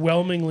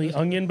 overwhelmingly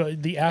onion,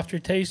 but the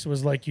aftertaste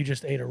was like you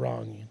just ate a raw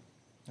onion.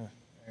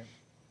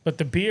 But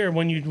the beer,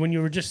 when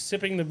you were just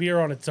sipping the beer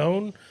on its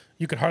own,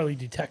 you could hardly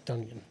detect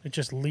onion. It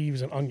just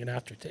leaves an onion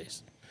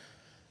aftertaste.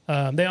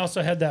 They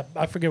also had that,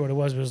 I forget what it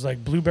was, but it was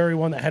like blueberry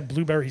one that had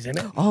blueberries in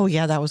it. Oh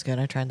yeah, that was good.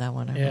 I tried that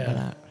one. I remember Yeah.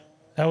 that.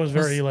 That was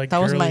very like that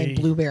was my girly.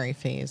 blueberry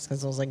phase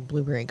because it was like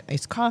blueberry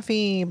iced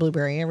coffee,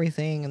 blueberry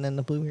everything, and then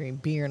the blueberry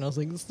beer, and I was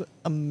like, this is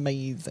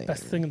amazing.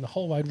 Best thing in the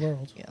whole wide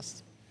world.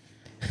 Yes.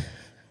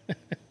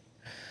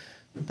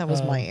 That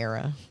was my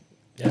era.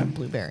 Yeah.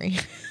 Blueberry.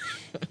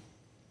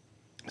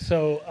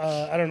 So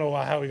I don't know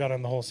how we got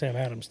on the whole Sam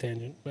Adams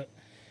tangent, but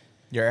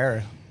Your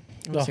era.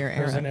 It was your it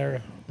was era. an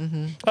era.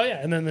 Oh yeah,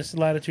 and then this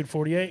Latitude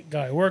 48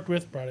 guy I worked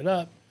with brought it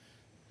up.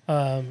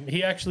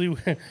 He actually,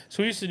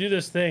 so we used to do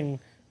this thing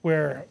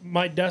where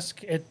my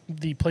desk at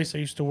the place I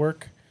used to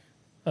work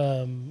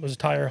was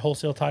a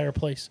wholesale tire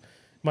place.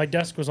 My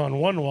desk was on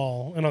one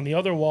wall, and on the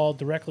other wall,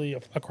 directly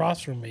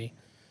across from me,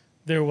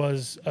 there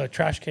was a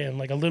trash can,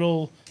 like a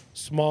little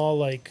small,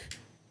 like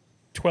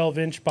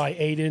 12-inch by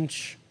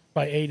 8-inch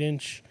by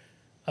 8-inch,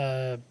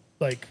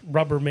 like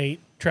Rubbermaid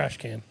trash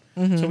can.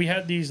 So we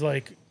had these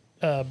like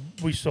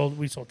we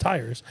sold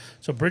tires.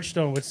 So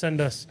Bridgestone would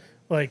send us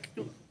like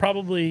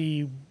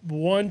probably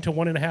 1 to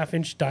 1.5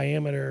 inch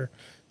diameter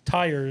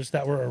tires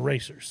that were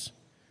erasers.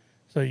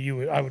 So we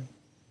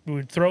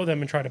would throw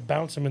them and try to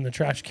bounce them in the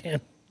trash can.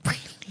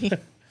 Yeah,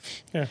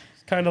 it's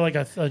kind of like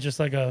a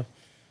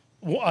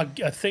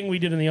thing we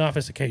did in the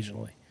office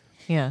occasionally.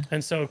 Yeah.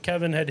 And so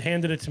Kevin had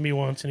handed it to me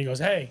once, and he goes,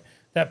 "Hey,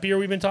 that beer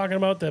we've been talking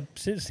about, the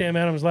Sam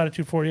Adams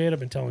Latitude 48 I've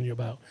been telling you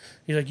about."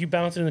 He's like, "You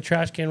bounce it in the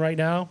trash can right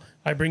now.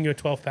 I bring you a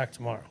 12-pack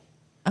tomorrow."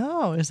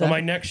 Oh, is So that my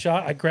next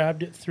shot, I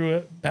grabbed it, threw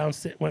it,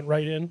 bounced it, went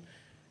right in,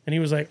 and he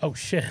was like, "Oh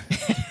shit."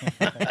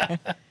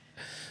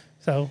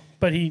 So,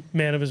 but he,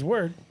 man of his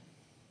word.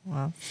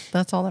 wow?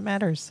 That's all that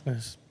matters.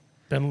 There's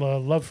been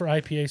love for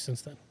IPA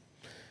since then.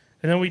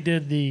 And then we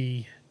did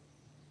the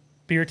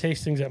beer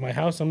tastings at my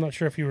house. I'm not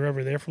sure if you were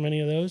ever there from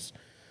any of those,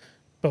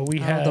 but we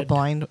had the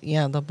blind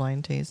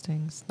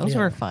tastings. Those Yeah.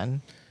 were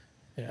fun.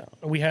 Yeah,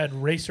 we had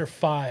Racer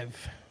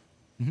 5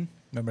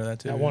 Remember that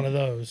too? at one of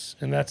those,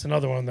 and that's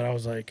another one that I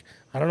was like,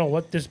 I don't know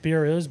what this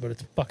beer is, but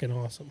it's fucking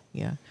awesome.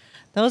 Yeah.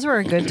 Those were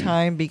a good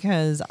time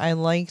because I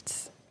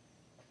liked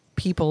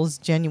people's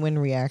genuine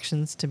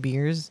reactions to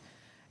beers.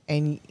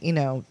 And, you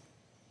know,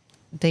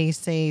 they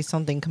say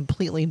something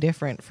completely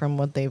different from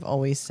what they've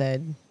always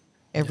said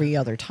every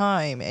other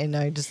time. And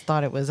I just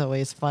thought it was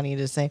always funny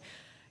to say,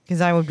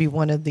 because I would be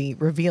one of the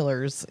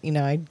revealers. You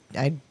know,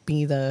 I'd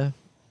be the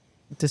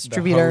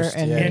distributor host,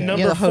 and, yeah. And Yeah,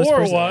 number the host 4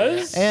 person.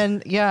 was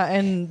And yeah,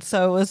 and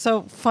so it was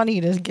so funny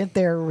to get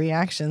their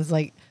reactions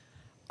like,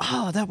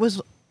 oh, that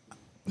was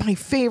my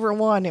favorite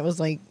one. It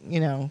was like, you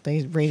know,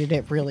 they rated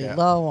it really Yeah.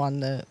 low on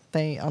the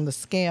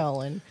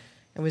scale, and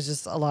it was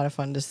just a lot of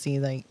fun to see.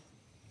 Like,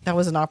 that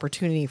was an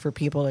opportunity for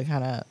people to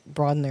kind of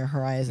broaden their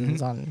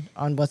horizons on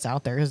what's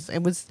out there. 'Cause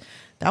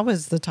that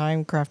was the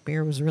time craft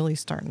beer was really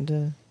starting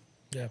to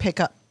yeah. pick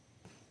up.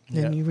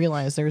 Then Yeah. you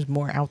realize there's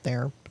more out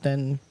there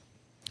than.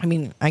 I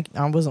mean, I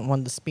wasn't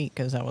one to speak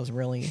because I was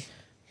really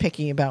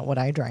picky about what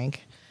I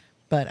drank,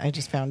 but I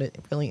just found it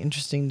really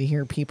interesting to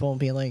hear people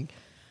be like,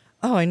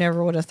 "Oh, I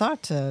never would have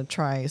thought to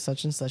try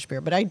such and such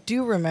beer." But I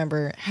do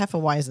remember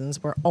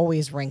Hefeweizens were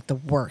always ranked the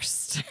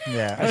worst. I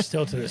Yeah.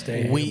 still to this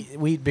day. hate 'em.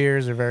 Wheat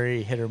beers are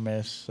very hit or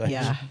miss. Like,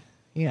 Yeah.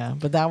 Yeah,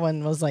 but that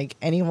one was like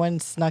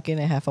anyone snuck in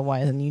a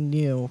Hefeweizen and you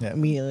knew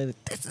immediately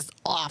this is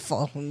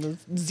awful.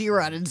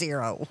 0 out of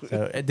 0.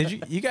 So,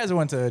 did you guys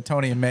went to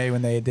Tony and May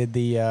when they did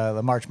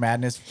the March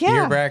Madness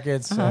beer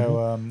brackets?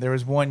 So there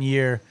was one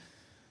year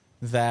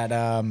that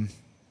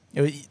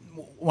it was,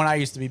 when I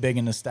used to be big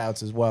into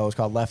stouts as well. It was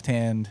called Left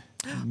Hand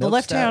Milk The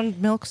Left Stout.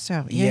 Hand Milk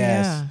Stout. Yeah.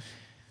 Yes. Yeah. I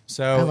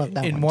So love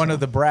that in one, one too. of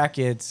the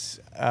brackets,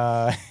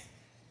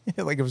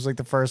 like it was like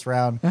the first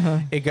round,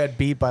 it got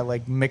beat by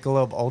like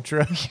Michelob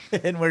Ultra,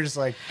 and we're just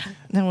like,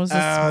 That was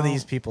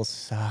these people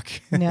suck.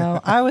 No,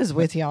 I was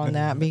with you on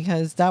that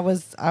because I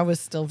was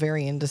still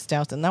very into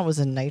stouts, and that was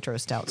a nitro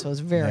stout, so it was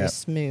very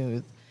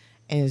smooth,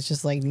 and it's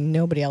just like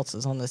nobody else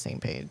is on the same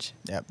page.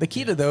 Yeah, the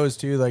key to those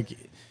too, like,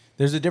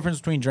 there's a difference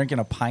between drinking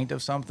a pint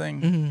of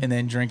something and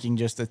then drinking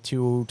just a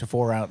 2 to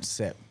 4 ounce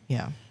sip.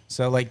 Yeah,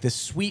 So like the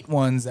sweet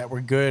ones that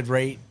were good,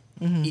 right?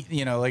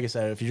 You know, like I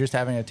said, if you're just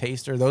having a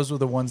taster, those were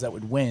the ones that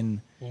would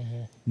win,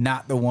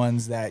 not the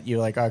ones that you're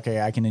like,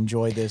 okay, I can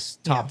enjoy this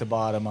top to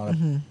bottom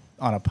on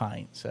a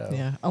pint. So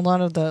yeah. A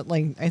lot of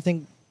the I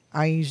think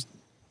I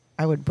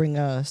would bring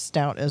a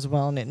stout as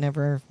well, and it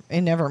never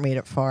made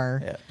it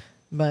far. Yeah.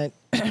 But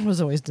I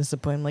was always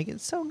disappointed. Like,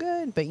 it's so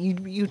good, but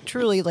you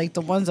truly like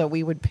the ones that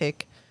we would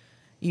pick.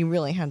 You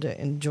really had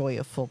to enjoy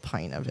a full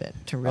pint of it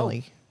to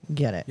really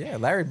get it. Yeah,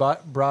 Larry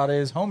brought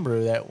his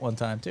homebrew that one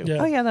time too.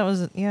 Yeah. Oh yeah, that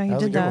was he was a did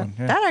good that. one,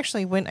 yeah. That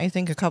actually went, I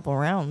think, a couple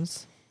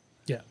rounds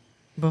Yeah.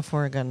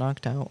 before it got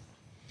knocked out.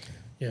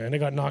 Yeah, and it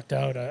got knocked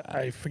out.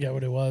 I forget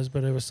what it was,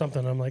 but it was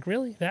something. I'm like,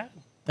 really? That?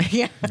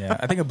 Yeah. Yeah,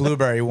 I think a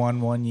blueberry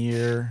won one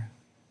year.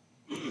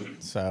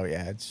 So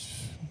yeah, it's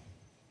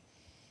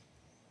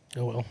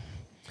Oh, well.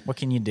 what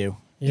can you do?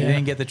 Yeah. You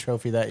didn't get the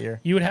trophy that year.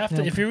 You would have to,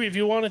 Nope. if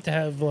you wanted to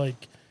have,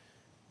 like,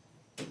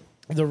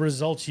 the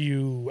results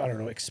you, I don't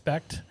know,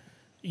 expect,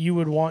 you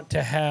would want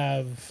to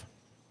have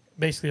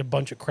basically a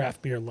bunch of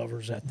craft beer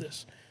lovers at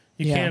this.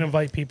 You Yeah. can't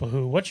invite people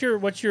who, what's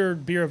your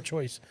beer of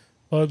choice?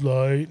 Bud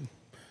Light.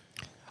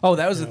 Oh,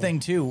 that was the thing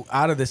too.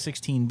 Out of the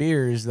 16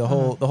 beers, the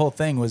whole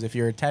thing was if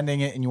you're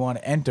attending it and you want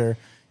to enter,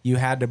 you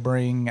had to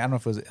bring, I don't know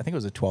if it was, I think it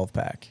was a 12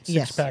 pack.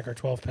 Yes. 6-pack or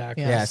 12-pack.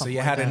 Yeah. Yeah, so something you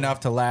like had that.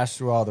 enough to last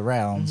through all the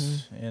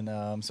rounds.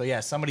 And so yeah,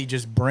 somebody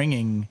just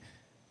bringing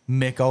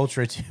Mick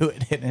Ultra to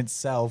it in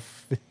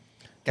itself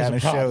kind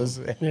of problem. shows.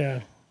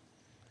 Yeah.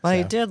 What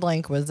I So. did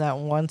like was that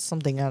once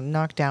something got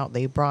knocked out,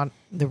 they brought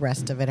the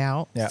rest of it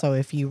out. Yeah. So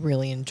if you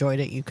really enjoyed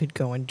it, you could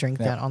go and drink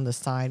Yeah. that on the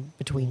side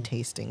between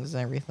tastings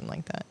and everything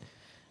like that.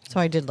 So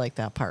I did like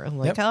that part. I'm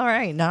like, Yep. all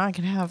right, now I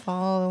can have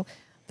all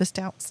the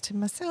stouts to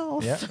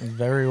myself. Yeah,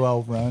 very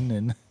well run.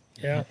 And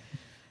Yeah.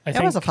 I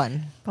That was a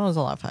fun. That was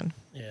a lot of fun.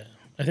 Yeah.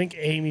 I think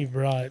Amy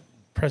brought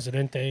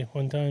Presidente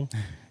one time.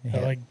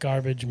 That, like,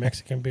 garbage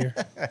Mexican beer.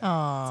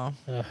 Aw.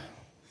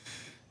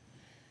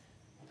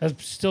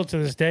 That's still to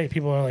this day,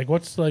 people are like,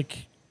 what's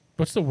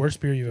the worst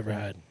beer you've ever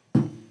had?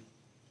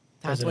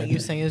 That's what you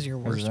say is your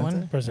worst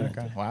one? Presidente.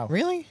 Okay. Wow.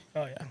 Really?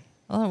 Oh, yeah.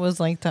 Oh, it was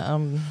like the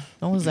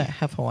what was that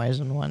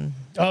Hefeweizen one?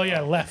 Oh,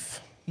 yeah,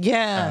 Lef.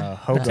 Yeah.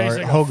 It tastes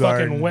like a Hogarden.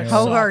 fucking wet Yeah.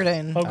 sock.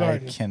 Hogarden. I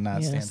Hogarden.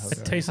 cannot stand Yes. It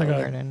Hogarden. tastes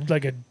Hogarden.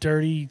 like a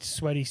dirty,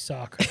 sweaty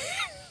sock.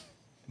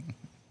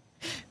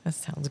 That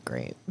sounds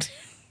great.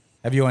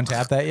 Have you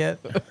untapped that yet?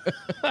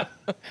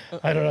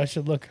 I don't know. I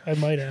should look. I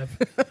might have.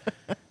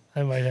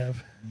 I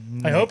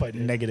hope I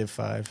did.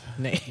 -5.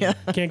 Yeah.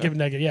 Can't give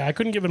negative. Yeah, I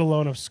couldn't give it a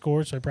low enough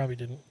score, so I probably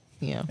didn't.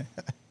 Yeah.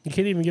 You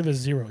can't even give a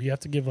 0. You have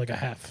to give like a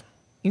half.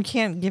 You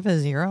can't give a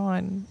 0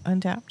 on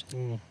Untapped?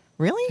 You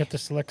Really? have to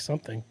select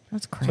something.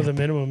 That's crap. So the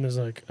minimum is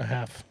like a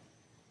half.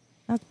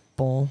 That's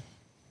bull.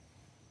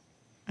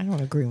 I don't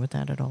agree with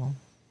that at all.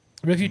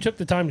 But if you took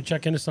the time to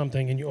check into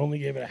something and you only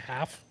gave it a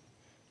half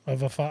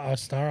of a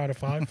star out of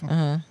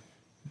 5,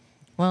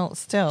 Well,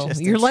 still, Just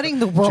a you're tro- letting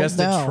the world Just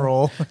know. a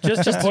troll.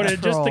 just to put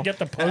it, just to troll. get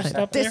the post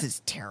up there, This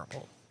is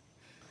terrible.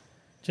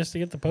 just to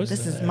get the post.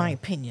 This up is there. my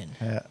opinion.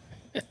 Yeah.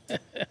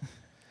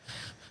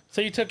 So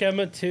you took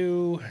Emma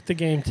to the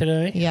game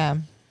today, Yeah.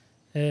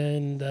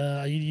 and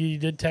you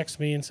did text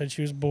me and said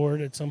she was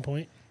bored at some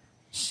point.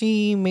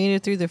 She made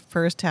it through the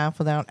first half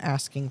without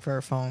asking for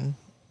a phone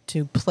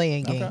to play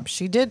a game. Okay.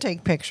 She did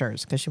take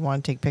pictures because she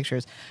wanted to take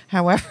pictures.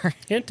 However,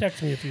 And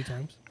text me a few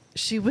times.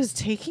 she was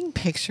taking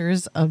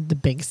pictures of the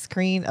big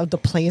screen, of the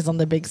plays on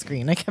the big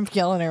screen. I kept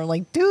yelling at her,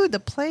 like, dude, the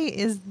play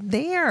is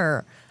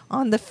there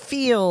on the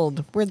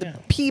field where the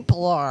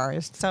people are.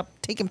 Stop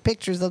taking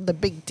pictures of the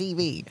big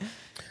TV.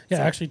 Yeah,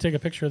 actually take a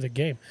picture of the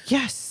game.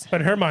 Yes. But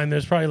in her mind,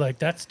 there's probably like,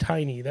 that's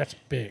tiny, that's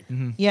big.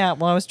 Yeah,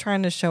 well, I was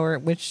trying to show her,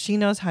 which she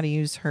knows how to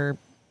use her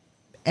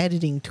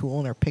editing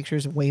tool in her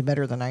pictures way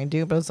better than I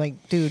do. But I was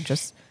like, dude,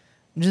 just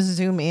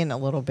zoom in a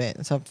little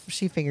bit. So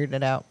she figured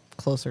it out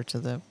closer to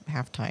the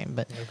halftime.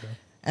 But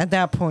at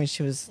that point,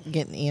 she was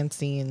getting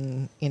antsy,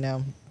 and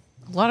a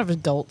lot of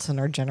adults in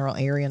our general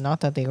area.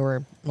 Not that they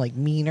were like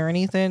mean or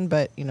anything,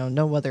 but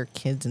no other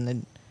kids in the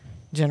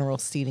general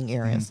seating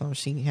area. So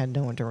she had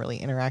no one to really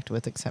interact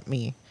with except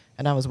me.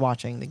 And I was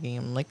watching the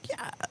game, like,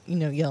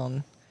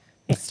 yelling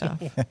and stuff.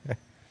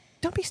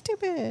 Don't be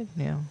stupid.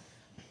 Yeah.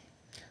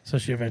 So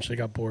she eventually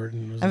got bored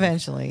and was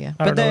Eventually, yeah. like,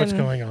 I don't but know then what's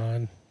going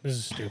on. This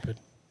is stupid.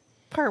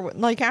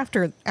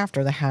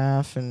 After the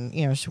half,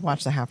 and she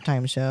watched the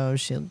halftime show.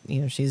 She's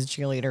a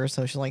cheerleader,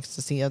 so she likes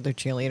to see other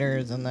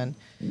cheerleaders. And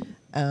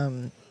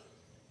then,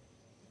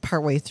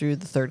 partway through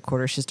the third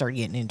quarter, she started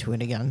getting into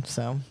it again.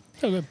 So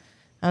Oh, good.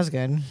 that was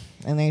good.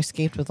 And they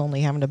escaped with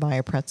only having to buy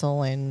a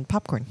pretzel and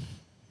popcorn.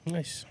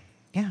 Nice.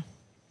 Yeah,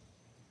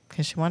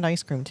 because she wanted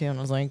ice cream too, and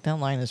I was like, that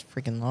line is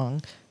freaking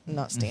long. I'm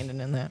not standing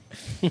in that.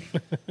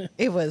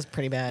 It was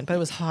pretty bad, but it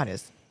was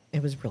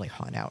it was really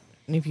hot out.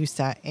 And if you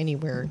sat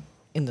anywhere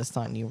in the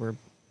sun, you were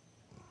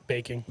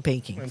Baking.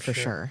 baking I'm for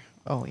sure.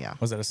 Oh yeah.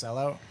 Was it a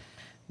sellout?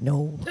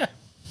 No.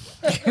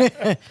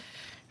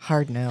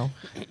 Hard no.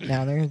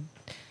 Now there are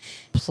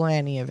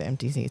plenty of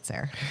empty seats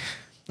there.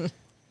 It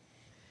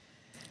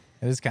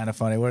is kind of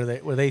funny. Were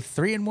they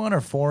 3-1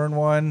 or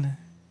 4-1?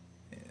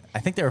 I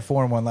think they were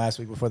 4-1 last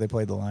week before they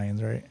played the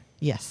Lions, right?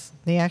 Yes,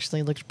 they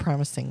actually looked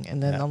promising,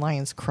 and then Yeah. the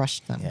Lions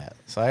crushed them. Yeah.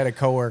 So I had a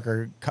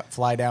coworker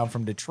fly down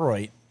from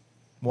Detroit,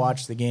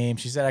 watch the game.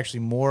 She said actually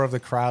more of the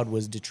crowd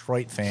was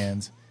Detroit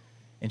fans,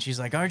 and she's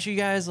like, "Aren't you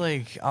guys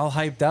like all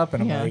hyped up?"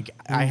 And I'm Yeah.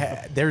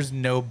 like, "There's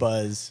no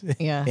buzz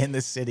Yeah. in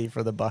the city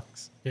for the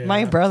Bucks." Yeah.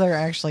 My brother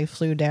actually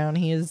flew down.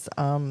 He is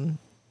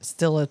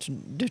still a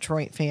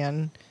Detroit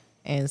fan,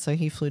 and so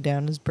he flew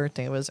down. His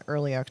birthday was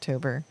early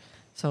October,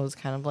 so it was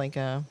kind of like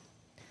a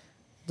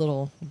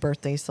little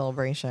birthday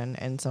celebration.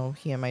 And so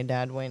he and my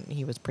dad went.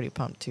 He was pretty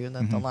pumped too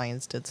that the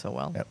Lions did so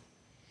well. Yep.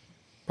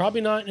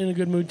 Probably not in a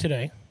good mood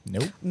today.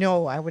 Nope.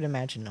 No, I would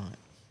imagine not.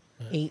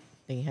 8.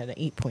 They had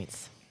 8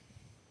 points.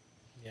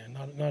 Yeah,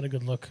 not a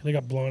good look. They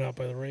got blown out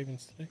by the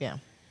Ravens today. Yeah.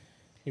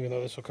 Even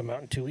though this will come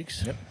out in 2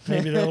 weeks. Yep.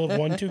 Maybe they'll have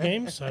won 2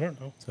 games. I don't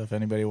know. So if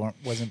anybody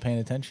wasn't paying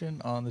attention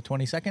on the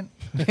 22nd,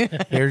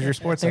 here's your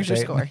sports There's your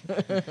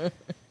update. score.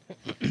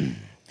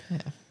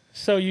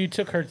 So you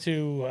took her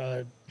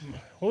to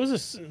what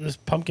was this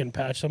pumpkin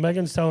patch? So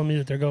Megan's telling me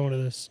that they're going to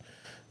this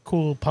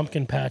cool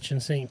pumpkin patch in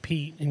St.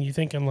 Pete, and you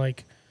thinking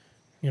like,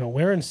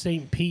 where in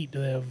St. Pete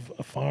do they have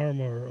a farm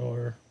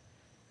or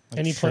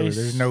any Sure, place?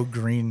 there's no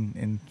green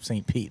in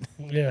St. Pete.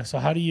 Yeah. So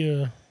how do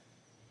you?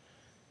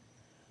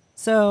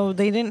 So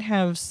they didn't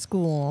have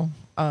school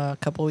a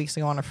couple weeks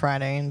ago on a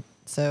Friday, and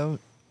so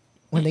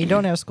when they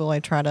don't have school, I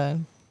try to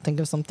think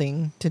of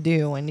something to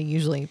do, and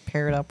usually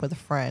pair it up with a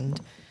friend.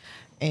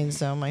 And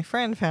so my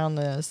friend found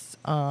this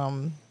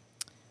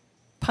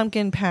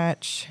pumpkin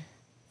patch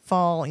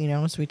fall.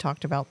 So we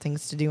talked about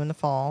things to do in the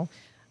fall.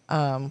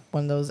 One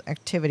of those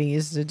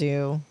activities to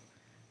do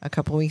a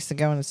couple weeks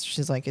ago, and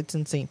she's like, "It's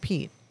in St.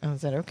 Pete." I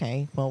said,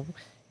 "Okay, well."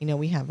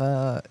 We have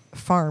a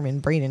farm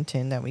in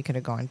Bradenton that we could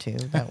have gone to.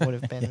 That would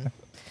have been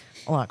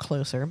a lot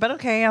closer. But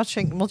okay,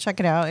 we'll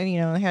check it out.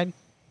 And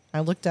I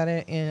looked at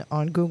it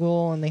on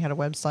Google, and they had a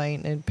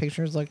website, and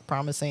pictures looked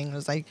promising. I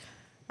was like,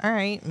 all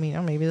right,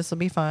 maybe this will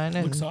be fun.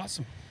 And Looks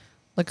awesome.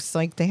 looks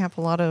like they have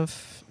a lot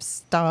of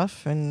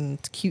stuff, and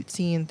it's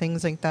cutesy and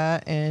things like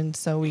that. And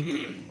so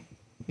we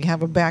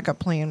have a backup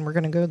plan. We're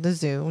gonna go to the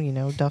zoo,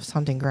 Duff's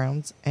hunting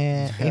grounds,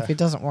 and if it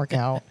doesn't work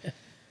out.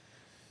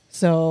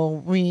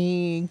 So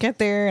we get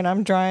there, and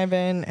I'm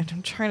driving, and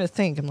I'm trying to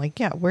think. I'm like,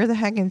 yeah, where the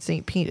heck in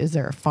St. Pete is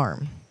there a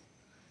farm?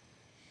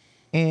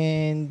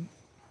 And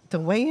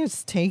the way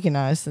it's taken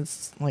us,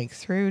 it's like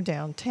through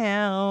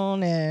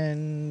downtown,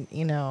 and,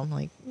 I'm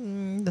like,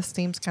 this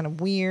seems kind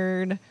of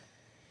weird.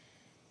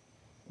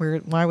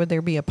 Why would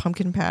there be a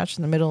pumpkin patch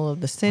in the middle of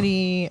the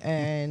city?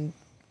 And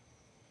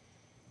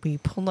we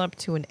pulled up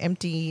to an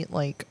empty,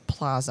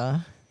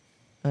 plaza.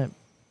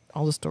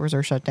 All the stores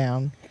are shut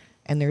down.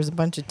 And there's a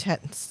bunch of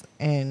tents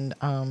and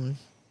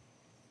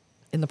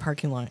in the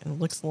parking lot. And it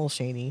looks a little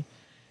shady.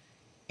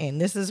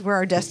 And this is where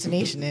our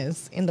destination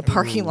is, in the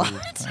parking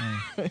lot.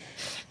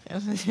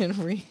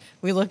 And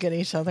we look at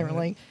each other and we're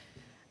like,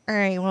 all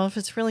right, well, if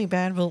it's really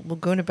bad, we'll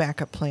go to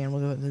backup plan.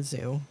 We'll go to the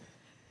zoo.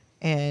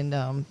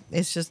 And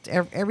it's just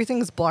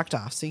everything's blocked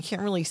off, so you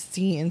can't really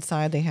see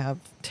inside. They have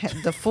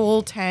the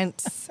full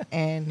tents,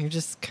 and you're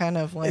just kind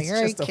of like, It's all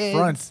right, just a kids.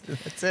 front.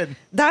 That's it.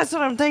 That's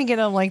what I'm thinking.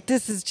 I'm like,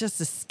 this is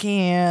just a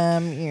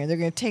scam. They're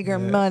gonna take our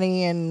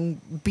money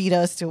and beat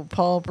us to a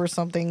pulp or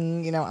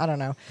something. I don't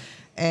know.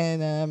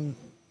 And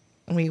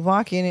we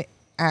walk in. It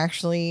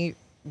actually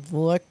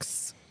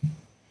looks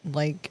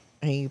like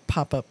a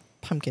pop-up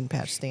pumpkin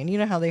patch stand. You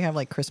know how they have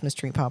Christmas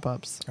tree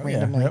pop-ups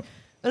randomly. Yeah. Yep.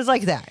 It was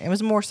like that. It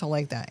was more so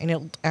like that. And it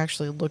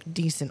actually looked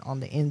decent on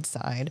the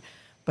inside.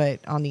 But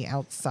on the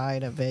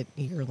outside of it,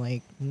 you're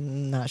like,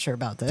 not sure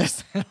about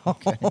this at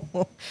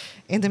all.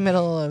 In the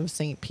middle of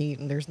St. Pete,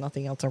 and there's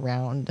nothing else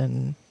around.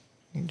 And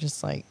you're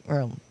just like,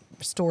 well,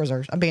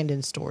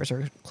 abandoned stores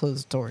or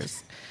closed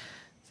stores.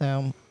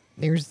 So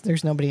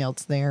there's nobody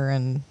else there.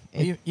 And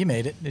You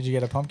made it. Did you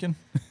get a pumpkin?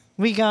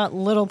 we got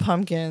little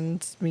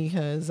pumpkins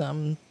because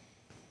I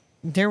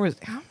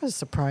was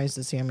surprised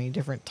to see how many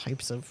different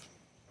types of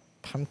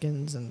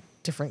pumpkins and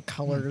different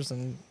colors,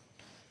 and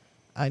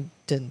I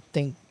didn't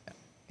think,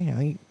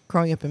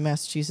 growing up in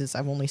Massachusetts,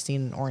 I've only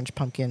seen an orange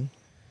pumpkin.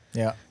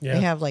 Yeah. Yeah.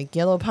 They have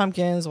yellow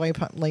pumpkins, white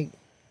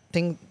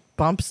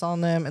bumps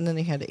on them, and then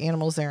they had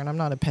animals there, and I'm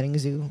not a petting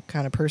zoo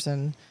kind of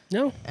person.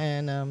 No.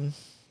 And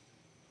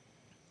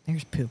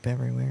there's poop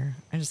everywhere.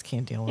 I just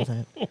can't deal with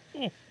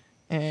it.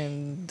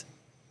 And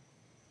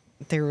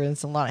there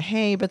was a lot of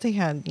hay, but they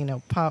had,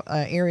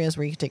 areas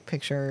where you could take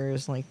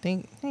pictures. Like,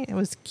 it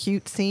was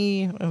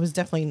cutesy. It was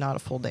definitely not a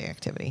full day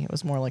activity. It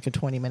was more like a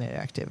 20-minute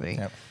activity.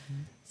 Yep.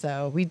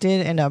 So we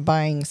did end up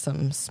buying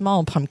some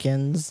small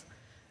pumpkins.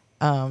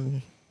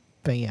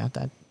 But yeah,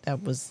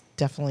 that was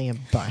definitely a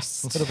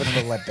bust. A little bit of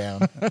a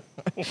letdown.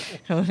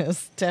 I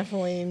was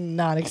definitely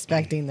not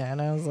expecting that.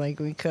 I was like,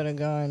 we could have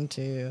gone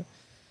to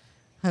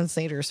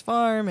Hunsader's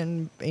farm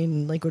and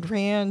in Lakewood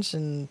Ranch,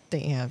 and they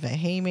have a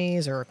hay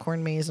maze or a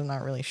corn maze. I'm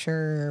not really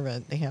sure,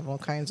 but they have all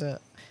kinds of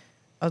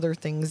other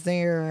things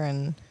there,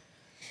 and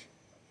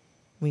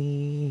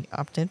we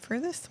opted for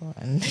this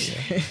one.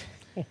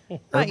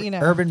 But,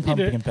 Urban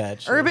pumpkin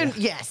patch. Urban,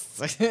 yes.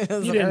 It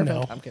was You an didn't urban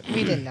know. pumpkin.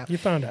 We didn't know. You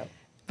found out.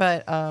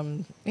 But,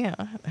 I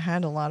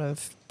had a lot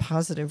of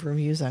positive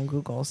reviews on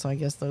Google, so I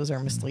guess those are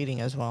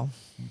misleading as well.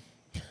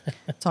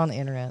 It's on the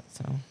internet,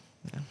 so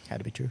Had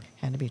to be true.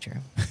 had to be true.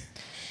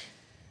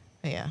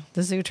 But yeah,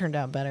 the zoo turned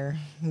out better.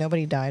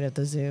 Nobody died at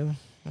the zoo.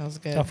 That was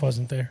good. Tough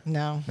wasn't there.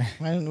 No,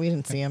 we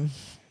didn't see him.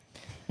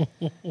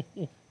 We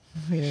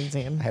didn't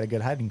see him. I had a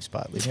good hiding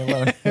spot. Leave me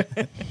alone.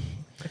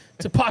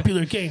 It's a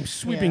popular game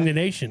sweeping Yeah. the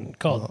nation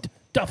called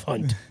Duff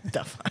Hunt.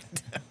 Duff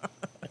hunt.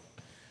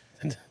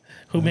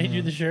 Who made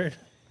you the shirt?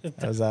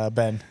 That was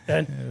Ben.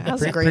 Ben? That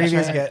was a great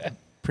shirt.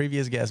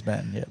 Previous guest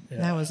Ben. Yep. Yeah.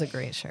 That was a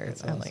great shirt.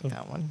 That's I like awesome.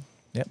 that one.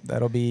 Yep.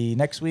 That'll be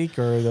next week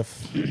or the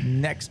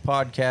next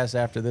podcast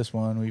after this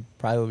one. We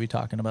probably will be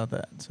talking about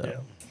that. So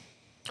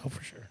Yeah. Oh,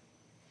 for sure.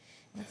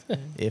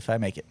 if I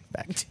make it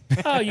back.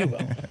 Oh, you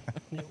will.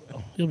 You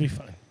will. You'll be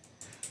fine.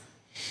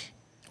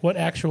 What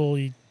actual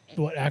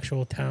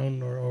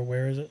town or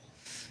where is it?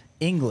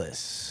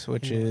 Inglis,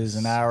 which is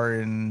an hour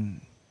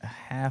and a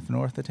half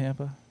north of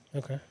Tampa.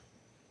 Okay.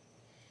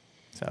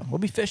 So we'll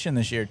be fishing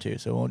this year too.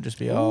 So it won't just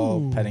be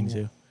all Ooh. petting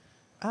zoo.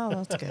 Oh,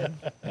 that's good.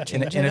 In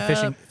Change a it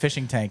up.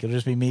 fishing tank. It'll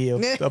just be me,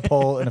 a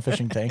pole, and a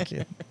fishing tank.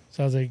 Yeah.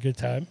 Sounds like a good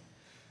time.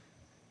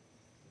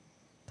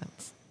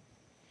 That's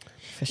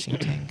fishing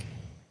tank.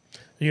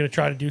 Are you gonna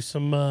try to do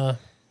some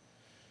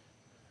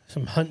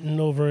hunting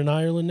over in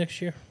Ireland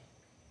next year?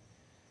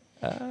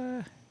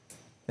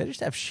 They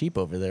just have sheep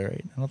over there,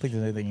 right? I don't think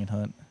there's anything you can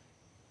hunt.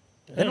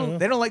 I don't know.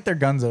 They don't like their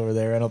guns over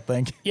there. I don't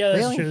think. Yeah, that's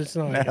Really? true. It's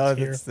not like No, it's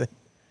here. that's the,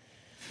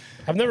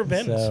 I've never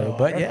been. So,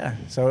 but I don't yeah. know.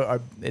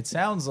 So it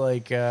sounds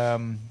like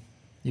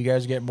you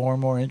guys get more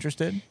and more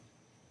interested.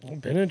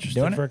 I've been interested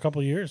Doing it? for a couple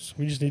of years.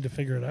 We just need to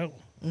figure it out.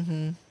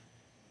 Mm-hmm.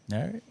 All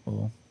right.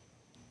 Well,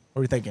 what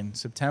are we thinking?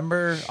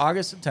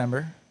 August,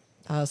 September.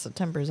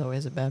 September is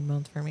always a bad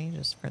month for me,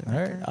 just for the All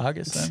right. record.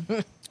 August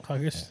then.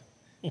 August.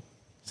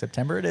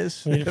 September it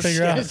is. We need to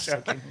figure out. Is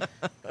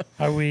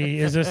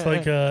this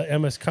like a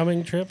Emma's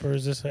coming trip or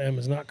is this a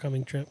Emma's not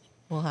coming trip?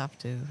 We'll have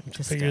to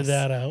To figure discuss.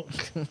 that out.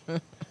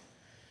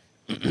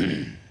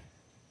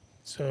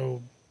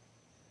 So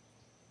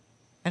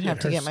I'd have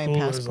Yeah, to her get my school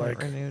is, passport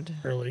like, renewed.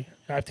 early.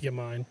 I have to get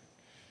mine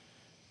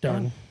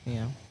done.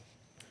 Yeah.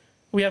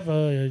 We have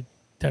 10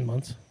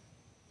 months.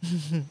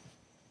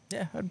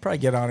 Yeah, I'd probably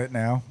get on it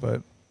now,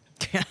 but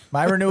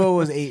my renewal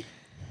was 8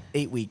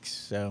 weeks.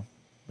 So,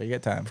 but you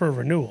got time. For a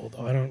renewal,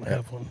 though. I don't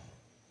have one.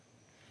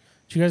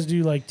 Do you guys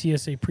do like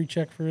TSA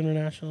pre-check for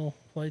international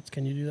flights?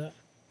 Can you do that?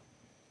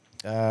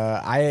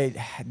 I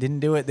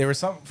didn't do it. There was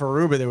some for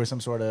Aruba. There was some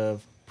sort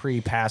of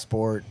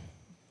pre-passport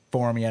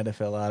form you had to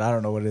fill out. I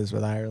don't know what it is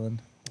with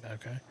Ireland.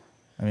 Okay.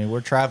 I mean,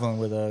 we're traveling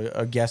with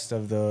a guest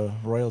of the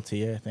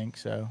royalty, I think.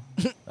 So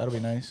that'll be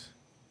nice.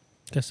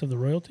 Guest of the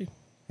royalty?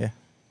 Yeah,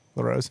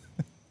 LaRose.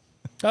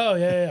 Oh,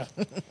 yeah.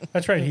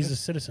 That's right. He's a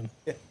citizen.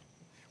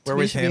 We're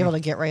we with should him. be able to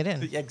get right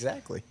in. Yeah,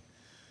 exactly.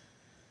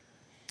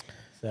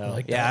 So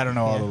like yeah, that. I don't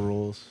know all Yeah. the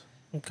rules.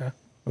 Okay.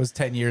 It was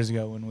 10 years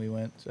ago when we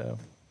went. So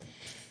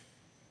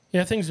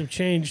Yeah, things have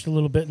changed a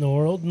little bit in the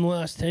world in the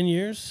last 10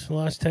 years, the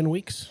last 10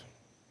 weeks,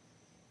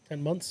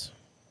 10 months.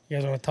 You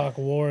guys want to talk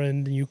war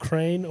in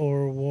Ukraine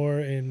or war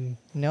in...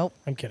 Nope.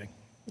 I'm kidding.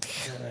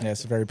 yeah,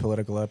 it's a very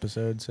political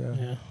episode. So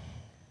Yeah.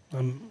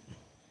 I'm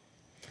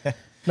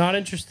not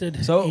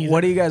interested. so either.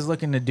 what are you guys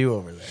looking to do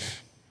over there?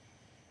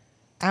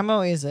 I'm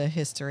always a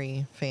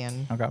history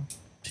fan. Okay.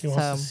 She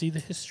wants So- to see the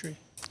history.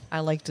 I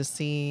like to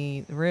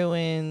see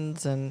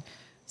ruins, and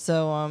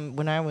so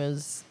when I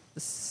was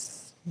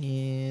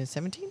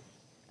 17,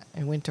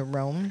 I went to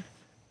Rome,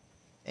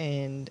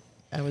 and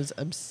I was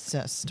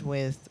obsessed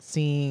with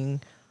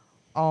seeing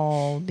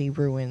all the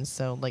ruins.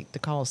 So like the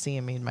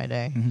Colosseum made my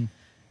day, Mhm.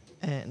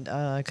 and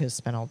I could have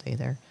spent all day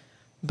there.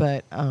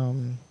 But I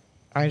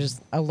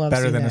love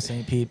Better seeing than that. a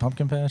St. Pete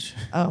pumpkin patch.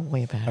 Oh,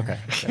 way better. Okay.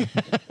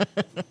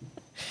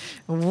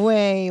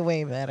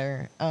 Way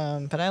better.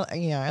 But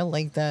I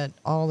like that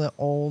all the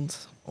old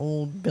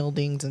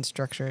buildings and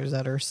structures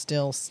that are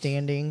still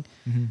standing.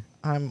 Mhm.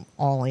 I'm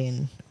all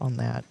in on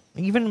that.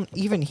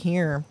 Even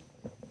here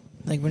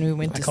Like when we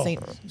went to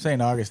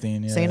St.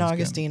 Augustine. Yeah, St.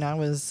 Augustine, I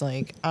was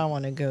like, I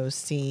want to go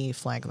see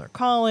Flagler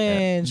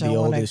College. The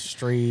oldest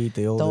street,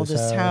 the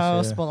oldest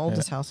house. Yeah. Well, the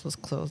oldest house was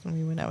closed when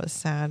we went. I was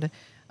sad.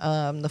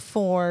 The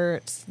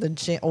forts,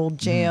 the old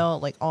jail,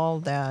 like all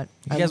that.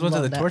 You guys went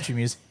to the Torture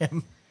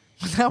Museum.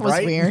 That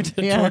was weird.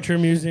 The Torture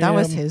Museum. That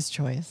was his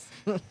choice.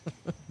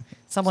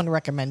 Someone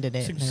recommended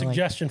it.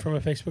 Suggestion from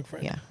a Facebook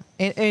friend. Yeah.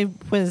 It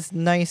was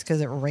nice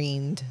because it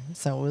rained.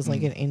 So it was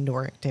like an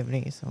indoor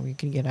activity. So we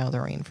could get out of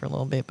the rain for a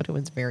little bit, but it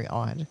was very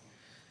odd.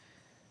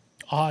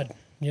 Odd.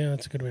 Yeah,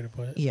 that's a good way to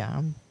put it. Yeah,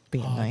 I'm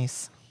being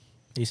nice.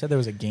 You said there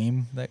was a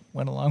game that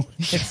went along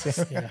with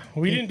it. Yeah.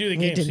 We didn't do the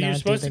game. So you're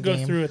supposed to go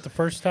through it the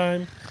first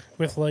time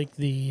with like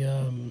the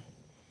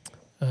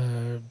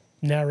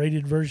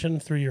narrated version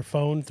through your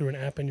phone, through an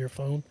app in your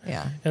phone.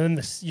 Yeah. And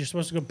then you're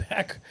supposed to go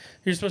back.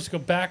 You're supposed to go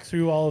back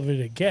through all of it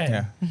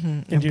again Yeah.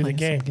 and do the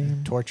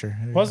game. Torture.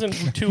 Wasn't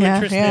too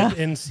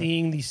interested in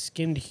seeing the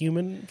skinned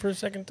human for a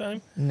second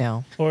time.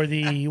 No. Or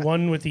the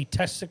one with the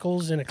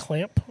testicles in a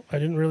clamp. I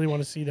didn't really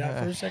want to see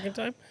that for a second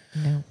time.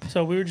 Nope.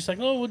 So we were just like,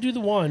 oh, we'll do the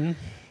one,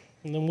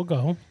 and then we'll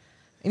go.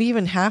 And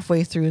even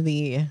halfway through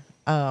the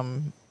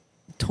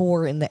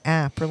tour in the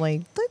app, we're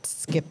like, let's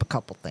skip a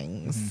couple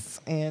things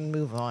and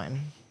move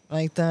on.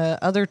 Like the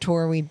other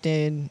tour we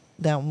did,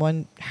 that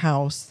one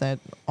house that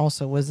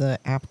also was a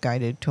app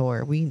guided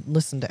tour, we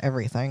listened to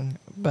everything.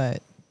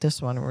 But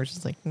this one, we're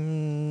just like,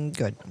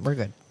 good, we're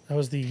good. That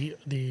was the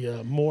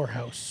Moore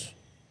House.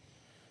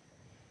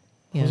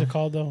 Yeah. What was it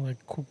called though? Like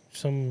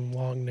some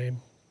long name.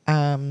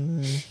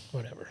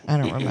 Whatever. I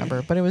don't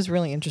remember, but it was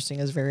really interesting.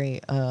 It was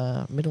very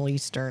Middle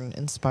Eastern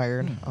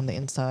inspired on the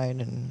inside,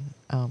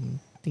 and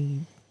the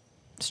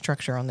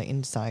structure on the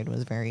inside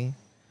was very,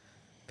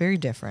 very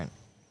different.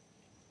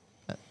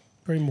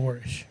 Very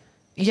Moorish.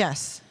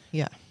 Yes,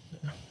 yeah.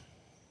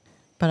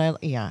 But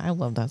I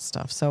love that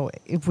stuff. So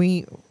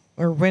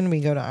when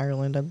we go to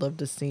Ireland, I'd love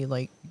to see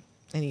like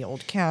any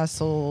old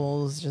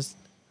castles, just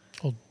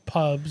old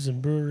pubs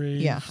and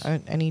breweries. Yeah,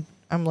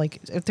 I'm like,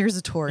 if there's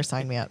a tour,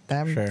 sign me up.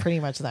 I'm pretty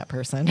much that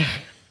person.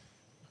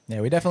 Yeah,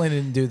 we definitely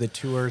didn't do the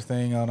tour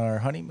thing on our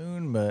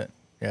honeymoon, but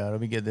yeah, it'll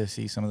be good to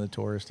see some of the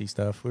touristy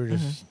stuff.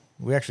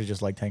 We actually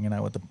just liked hanging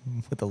out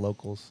with the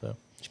locals. So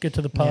just get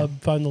to the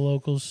pub, find the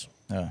locals.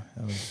 Yeah,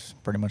 that was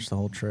pretty much the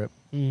whole trip.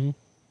 Mm-hmm.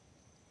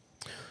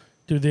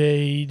 Do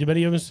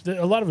many of them?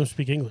 A lot of them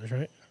speak English,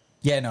 right?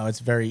 Yeah, no, it's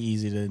very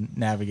easy to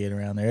navigate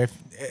around there.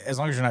 As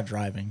long as you're not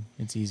driving,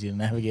 it's easy to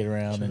navigate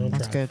around. So and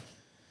that's good.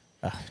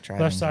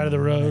 Left side of the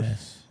road,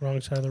 wrong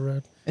side of the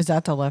road. Is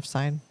that the left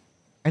side?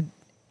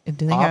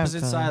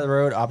 Opposite side of the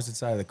road, opposite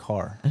side of the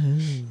car.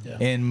 Yeah.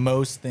 And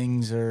most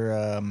things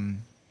are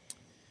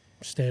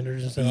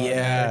standards and stuff.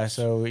 Yeah,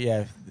 so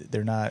yeah,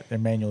 they're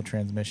manual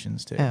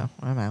transmissions too. Oh,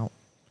 I'm out.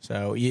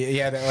 So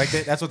yeah,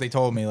 that's what they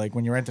told me. Like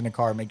when you're renting a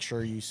car, make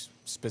sure you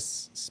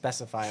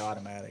specify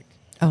automatic.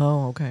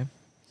 Oh, okay.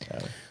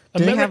 So,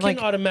 American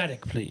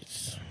automatic,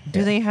 please.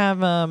 Do they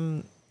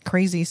have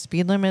crazy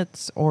speed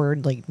limits or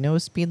like no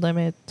speed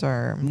limits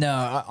or?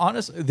 No,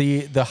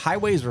 honestly, the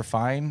highways were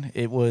fine.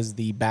 It was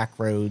the back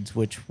roads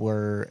which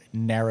were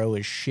narrow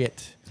as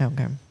shit.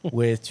 Okay.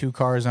 With two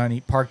cars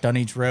parked on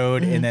each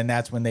road, and then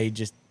that's when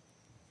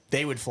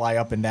they would fly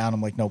up and down.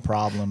 I'm like, no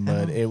problem,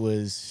 but it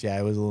was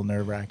a little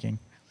nerve wracking.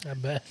 I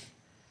bet.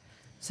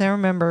 So I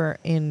remember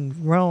in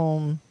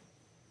Rome,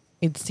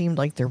 it seemed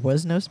like there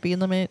was no speed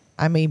limit.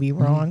 I may be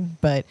wrong,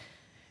 but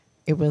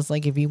it was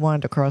like if you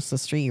wanted to cross the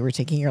street, you were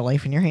taking your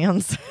life in your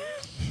hands.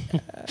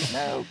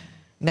 No.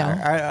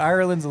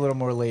 Ireland's a little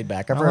more laid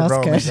back. I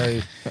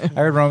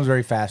heard Rome's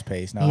very fast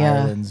paced. No,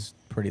 Yeah. Ireland's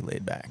pretty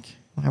laid back.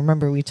 I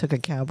remember we took a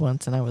cab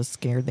once and I was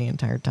scared the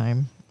entire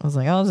time. I was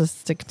like, I'll just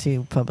stick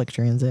to public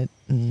transit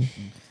and,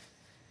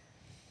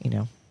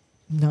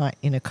 not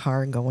in a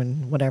car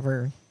going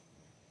whatever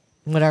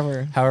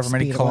however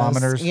many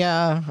kilometers.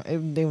 Yeah,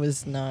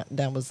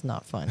 that was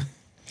not fun.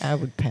 I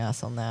would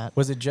pass on that.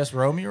 Was it just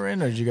Rome you were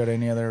in, or did you go to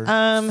any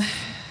other?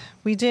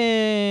 We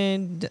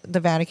did the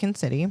Vatican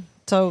City.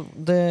 So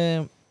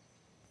the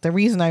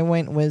reason I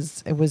went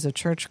was it was a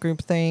church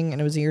group thing,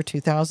 and it was the year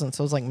 2000,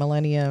 so it was like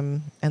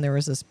millennium, and there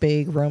was this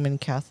big Roman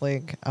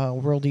Catholic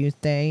World Youth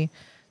Day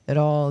that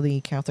all the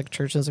Catholic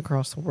churches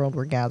across the world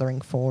were gathering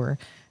for,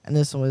 and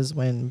this was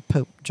when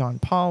Pope John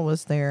Paul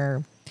was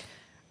there.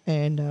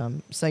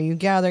 And so you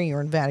gather, you're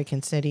in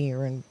Vatican City,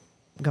 you're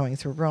going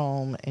through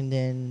Rome, and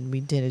then we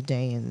did a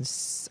day in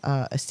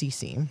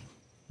Assisi.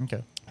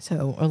 Okay.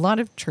 So a lot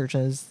of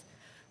churches,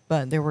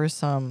 but there were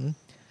some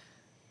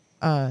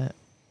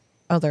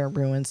other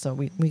ruins. So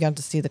we got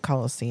to see the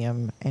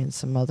Colosseum and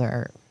some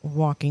other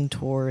walking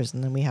tours,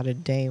 and then we had a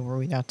day where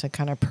we got to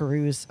kind of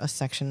peruse a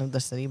section of the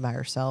city by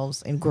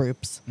ourselves in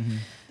groups.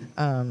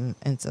 Mm-hmm.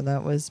 And so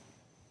that was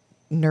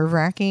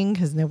nerve-wracking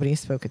because nobody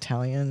spoke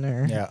Italian.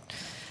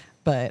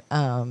 But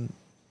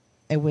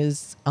it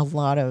was a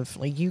lot of,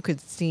 like, you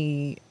could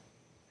see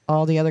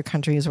all the other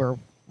countries were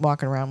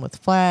walking around with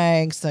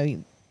flags.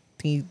 So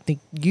the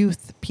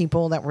youth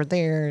people that were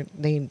there,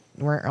 they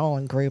were all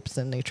in groups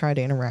and they tried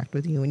to interact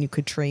with you and you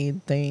could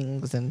trade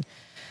things. And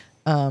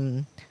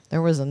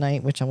There was a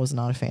night, which I was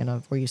not a fan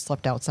of, where you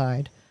slept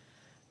outside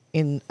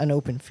in an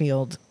open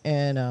field.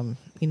 And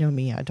you know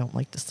me, I don't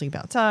like to sleep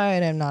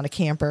outside. I'm not a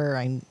camper.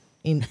 I'm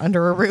in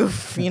under a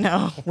roof,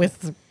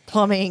 with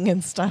plumbing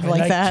and stuff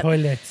like that.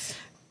 Toilets.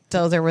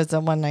 So there was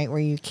one night where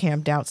you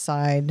camped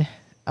outside.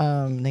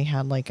 They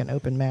had like an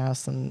open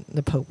mass, and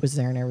the Pope was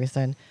there and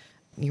everything.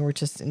 You were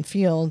just in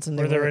fields, and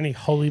Were there any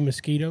holy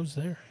mosquitoes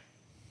there?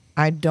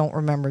 I don't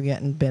remember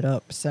getting bit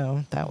up,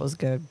 so that was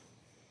good.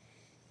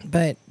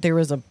 But there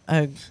was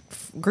a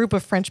group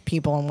of French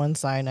people on one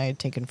side, and I had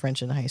taken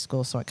French in high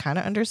school, so I kind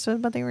of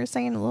understood what they were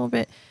saying a little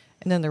bit.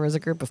 And then there was a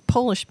group of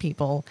Polish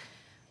people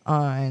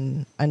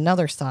on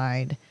another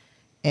side,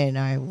 and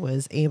I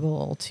was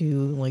able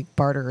to like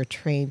barter a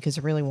trade because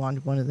I really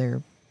wanted one of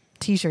their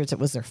T-shirts. It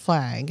was their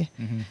flag,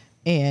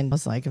 and I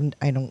was like,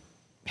 I don't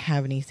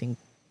have anything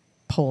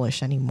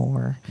Polish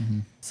anymore.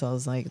 So I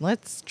was like,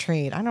 let's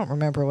trade. I don't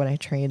remember what I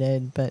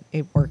traded, but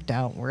it worked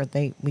out where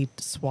we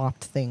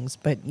swapped things.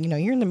 But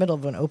you're in the middle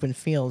of an open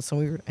field,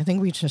 so I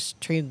think we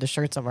just traded the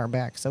shirts off our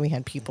back. So we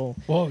had people.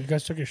 Whoa, you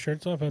guys took your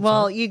shirts off?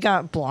 Well, you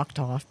got blocked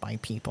off by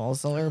people.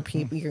 So there were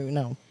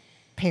people,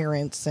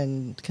 parents,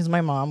 and because my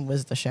mom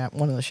was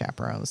one of the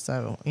chaperones,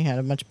 so we had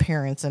a bunch of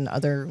parents, and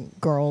other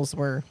girls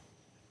were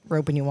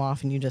roping you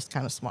off, and you just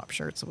kind of swap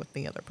shirts with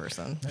the other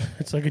person.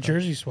 It's like a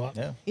jersey swap.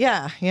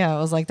 Yeah, it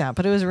was like that.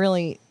 But it was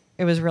really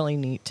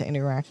neat to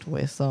interact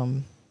with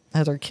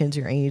other kids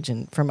your age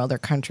and from other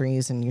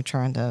countries, and you're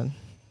trying to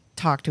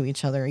talk to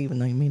each other even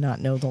though you may not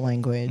know the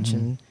language.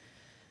 And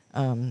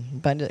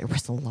but there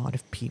was a lot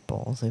of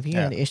people. So if you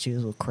had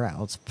issues with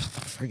crowds,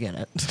 forget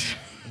it.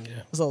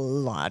 It was a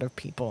lot of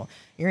people.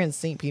 You're in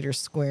St. Peter's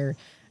Square,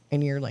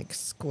 and you're like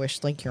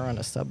squished like you're on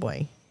a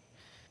subway.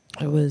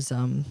 It was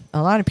a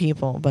lot of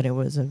people, but it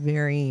was a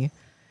very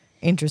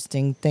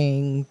interesting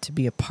thing to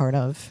be a part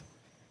of,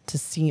 to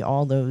see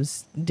all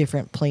those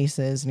different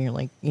places. And you're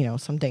like,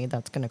 someday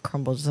that's going to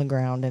crumble to the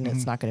ground and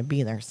it's not going to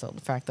be there. So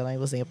the fact that I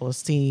was able to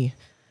see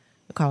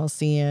the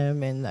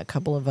Coliseum and a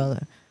couple of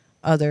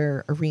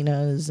other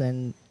arenas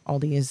and all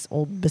these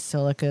old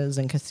basilicas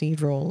and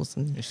cathedrals.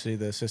 And you see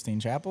the Sistine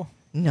Chapel?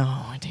 No,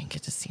 I didn't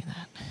get to see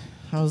that.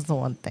 That was the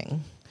one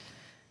thing.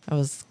 I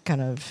was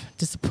kind of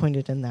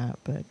disappointed in that,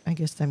 but I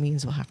guess that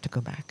means we'll have to go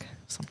back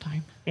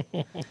sometime.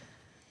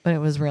 But it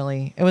was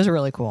really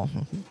cool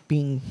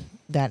being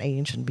that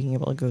age and being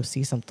able to go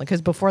see something.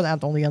 Because before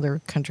that, the only other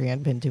country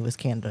I'd been to was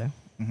Canada.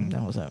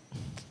 That was it.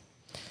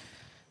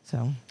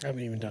 So I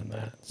haven't even done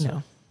that. So.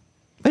 No.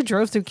 I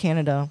drove through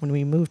Canada when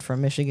we moved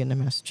from Michigan to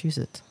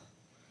Massachusetts.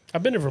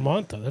 I've been to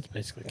Vermont, though. That's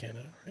basically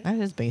Canada, right? That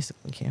is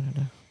basically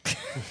Canada.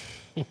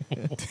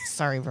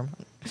 Sorry,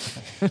 Vermont.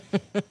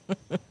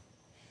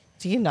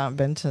 So you've not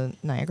been to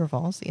Niagara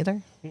Falls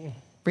either?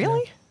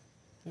 Really?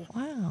 No.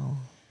 Wow.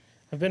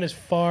 I've been as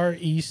far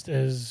east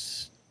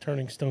as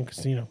Turning Stone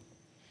Casino.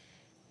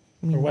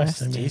 Or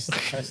west, I mean. East.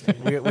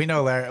 we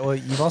know, Larry. Well,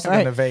 you've also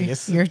been to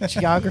Vegas. Your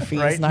geography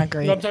is not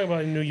great. No, I'm talking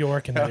about New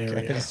York and that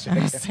area.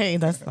 I say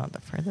that's not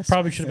the furthest.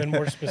 Probably should have been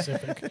more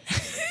specific.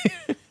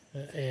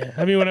 Yeah.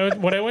 I mean,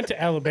 when I went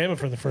to Alabama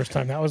for the first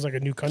time, that was like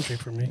a new country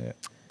for me. Yeah.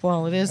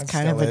 Well, it is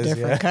kind of a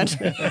different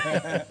country.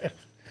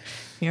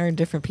 You're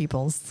different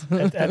peoples.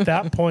 At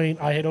that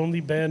point, I had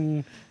only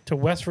been to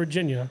West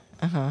Virginia.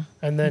 And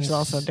then which is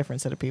also a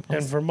different set of people.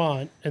 And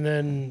Vermont. And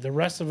then the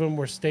rest of them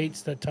were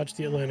states that touched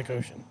the Atlantic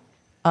Ocean.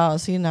 Oh,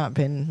 so you've not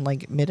been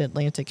like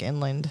mid-Atlantic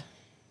inland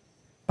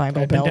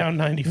Bible I've Belt? Been down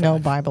 95. No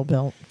Bible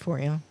Belt for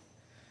you.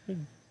 Yeah,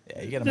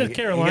 you gotta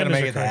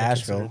make it to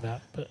Asheville.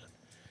 That, but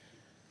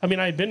I mean,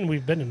 I'd been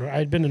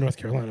to North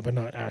Carolina, but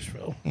not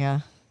Asheville.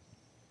 Yeah.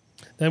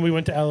 Then we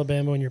went to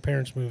Alabama when your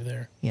parents moved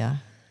there. Yeah.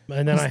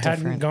 And then I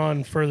hadn't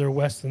gone further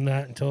west than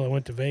that until I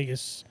went to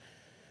Vegas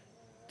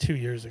 2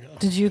 years ago.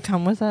 Did you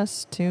come with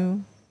us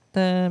to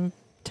the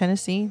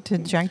Tennessee, to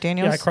Jack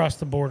Daniels? Yeah, I crossed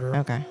the border.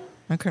 Okay.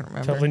 I couldn't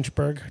remember. To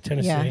Lynchburg,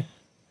 Tennessee. Yeah.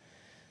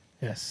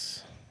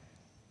 Yes.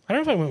 I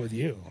don't know if I went with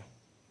you.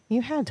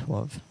 You had to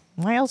have.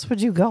 Why else would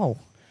you go?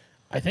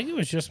 I think it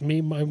was just me,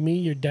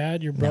 your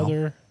dad, your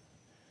brother.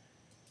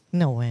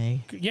 No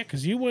way. Yeah,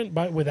 because you went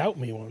without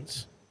me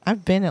once.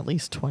 I've been at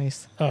least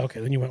twice. Oh, okay.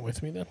 Then you went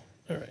with me then.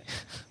 All right.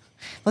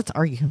 Let's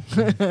argue.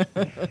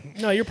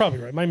 No, you're probably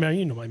right. My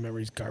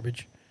memory's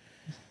garbage.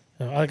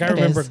 I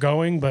remember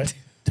going, but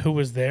who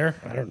was there?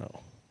 I don't know.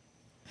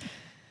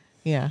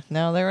 Yeah.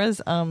 Now there is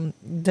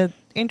the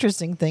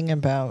interesting thing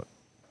about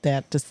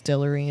that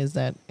distillery is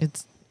that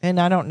it's, and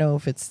I don't know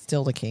if it's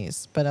still the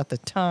case, but at the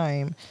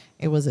time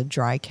it was a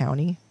dry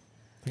county.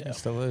 Yeah. It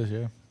still is,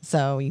 yeah.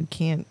 So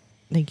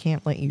they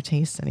can't let you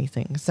taste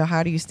anything. So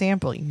how do you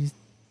sample? You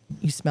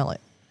smell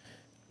it.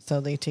 So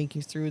they take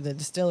you through the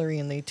distillery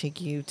and they take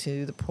you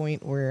to the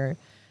point where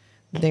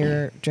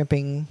they're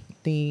dripping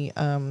the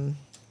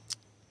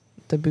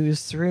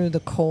booze through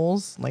the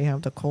coals. They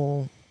have the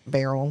coal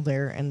barrel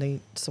there,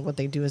 and so what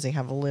they do is they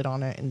have a lid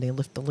on it and they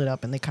lift the lid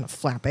up and they kind of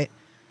flap it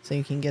so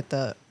you can get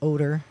the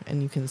odor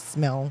and you can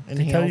smell and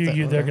inhale. They tell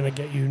you they're going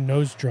to get you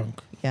nose drunk.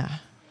 Yeah.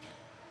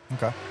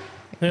 Okay.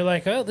 They're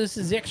like, oh, this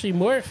is actually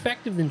more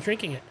effective than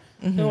drinking it.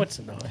 No, it's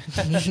not.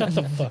 Shut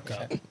the fuck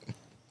up.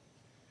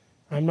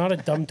 I'm not a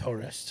dumb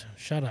tourist.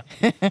 Shut up.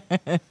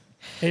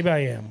 Maybe I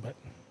am, but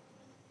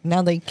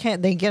Now they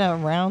can't. They get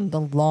around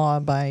the law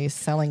by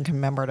selling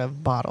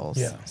commemorative bottles.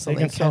 yeah, so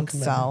they can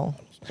sell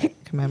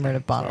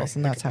commemorative bottles,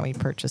 and that's how we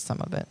purchase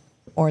some of it.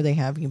 Or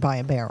you buy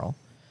a barrel,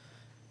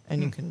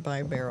 and you can buy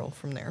a barrel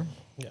from there.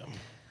 Yeah.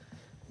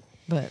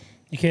 But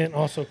You can't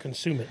also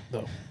consume it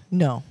though,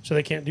 no, so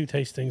they can't do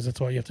tastings. That's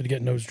why you have to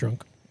get nose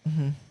drunk.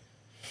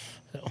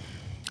 So.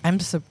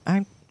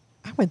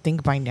 I would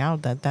think by now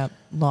that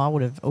law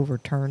would have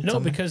overturned. No,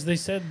 some. because they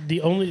said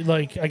the only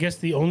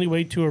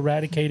way to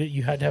eradicate it,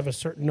 you had to have a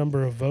certain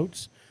number of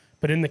votes.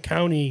 But in the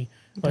county,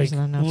 There's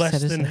not enough less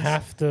citizens. than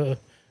half the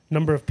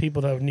number of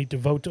people that would need to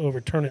vote to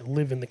overturn it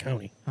live in the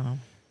county. Oh.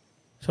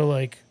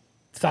 So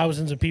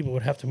thousands of people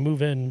would have to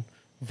move in,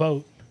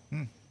 vote,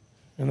 and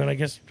then I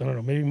don't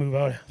know, maybe move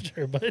out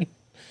after. But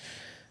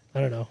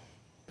I don't know.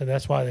 But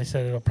that's why they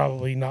said it'll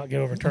probably not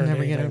get overturned.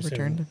 Never get anytime soon.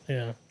 overturned.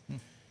 Yeah.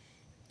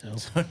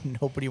 So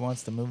nobody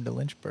wants to move to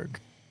Lynchburg.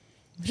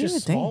 It's You just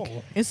would think.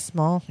 small. It's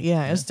small.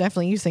 Yeah, it's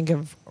definitely. You think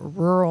of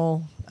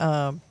rural.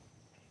 I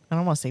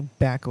don't want to say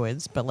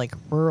backwoods, but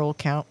rural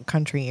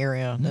country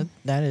area.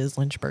 That is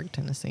Lynchburg,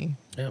 Tennessee.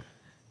 Yeah.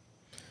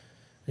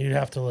 You'd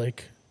have to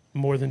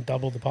more than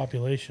double the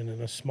population in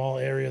a small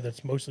area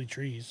that's mostly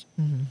trees.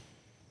 Mm-hmm.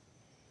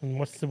 And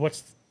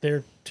what's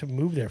there to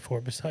move there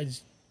for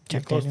besides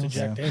Jack get close Daniels. to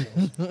Jack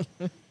Daniels?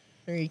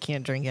 Or you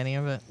can't drink any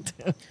of it.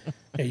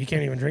 Yeah, you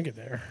can't even drink it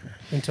there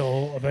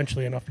until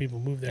eventually enough people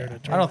move there to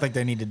turn. I don't think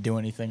they need to do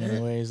anything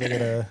anyways. They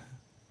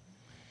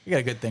got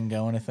a good thing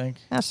going, I think.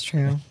 That's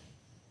true.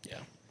 Yeah.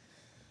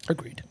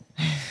 Agreed.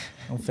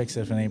 Don't fix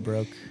it if it ain't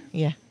broke.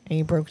 Yeah,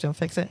 ain't broke, don't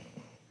fix it.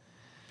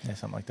 Yeah,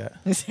 something like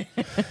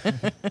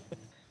that.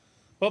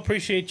 Well,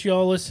 appreciate you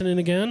all listening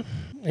again.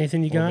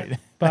 Anything you Well, got? wait.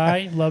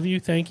 Bye. Love you.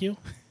 Thank you.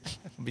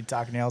 We'll be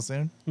talking to y'all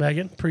soon.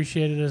 Megan,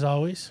 appreciate it as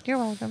always. You're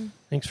welcome.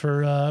 Thanks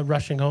for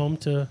rushing home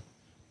to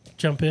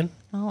jump in.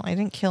 Oh, I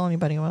didn't kill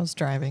anybody while I was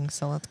driving,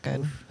 so that's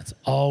good. That's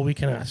all we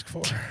can ask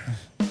for.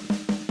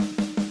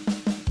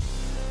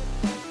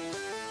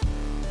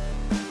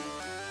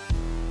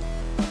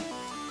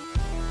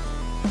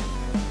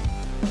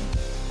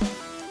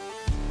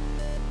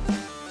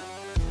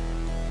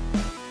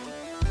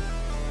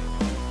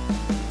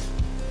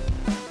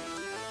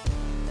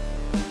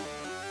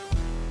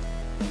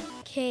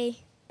 Okay,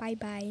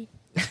 bye-bye.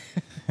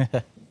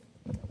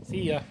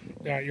 See ya.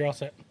 All right, you're all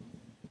set.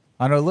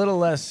 On a little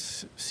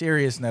less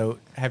serious note,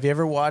 have you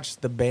ever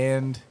watched the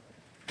band?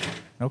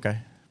 Okay.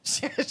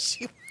 I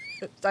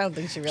don't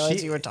think she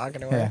realized you were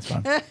talking to her. Yeah, it's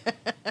fine.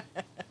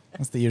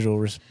 That's the usual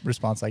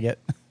response I get.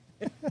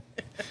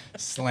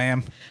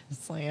 Slam.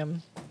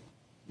 Slam.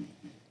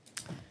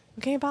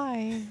 Okay,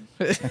 bye.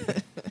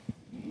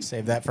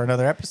 Save that for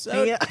another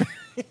episode. Yeah.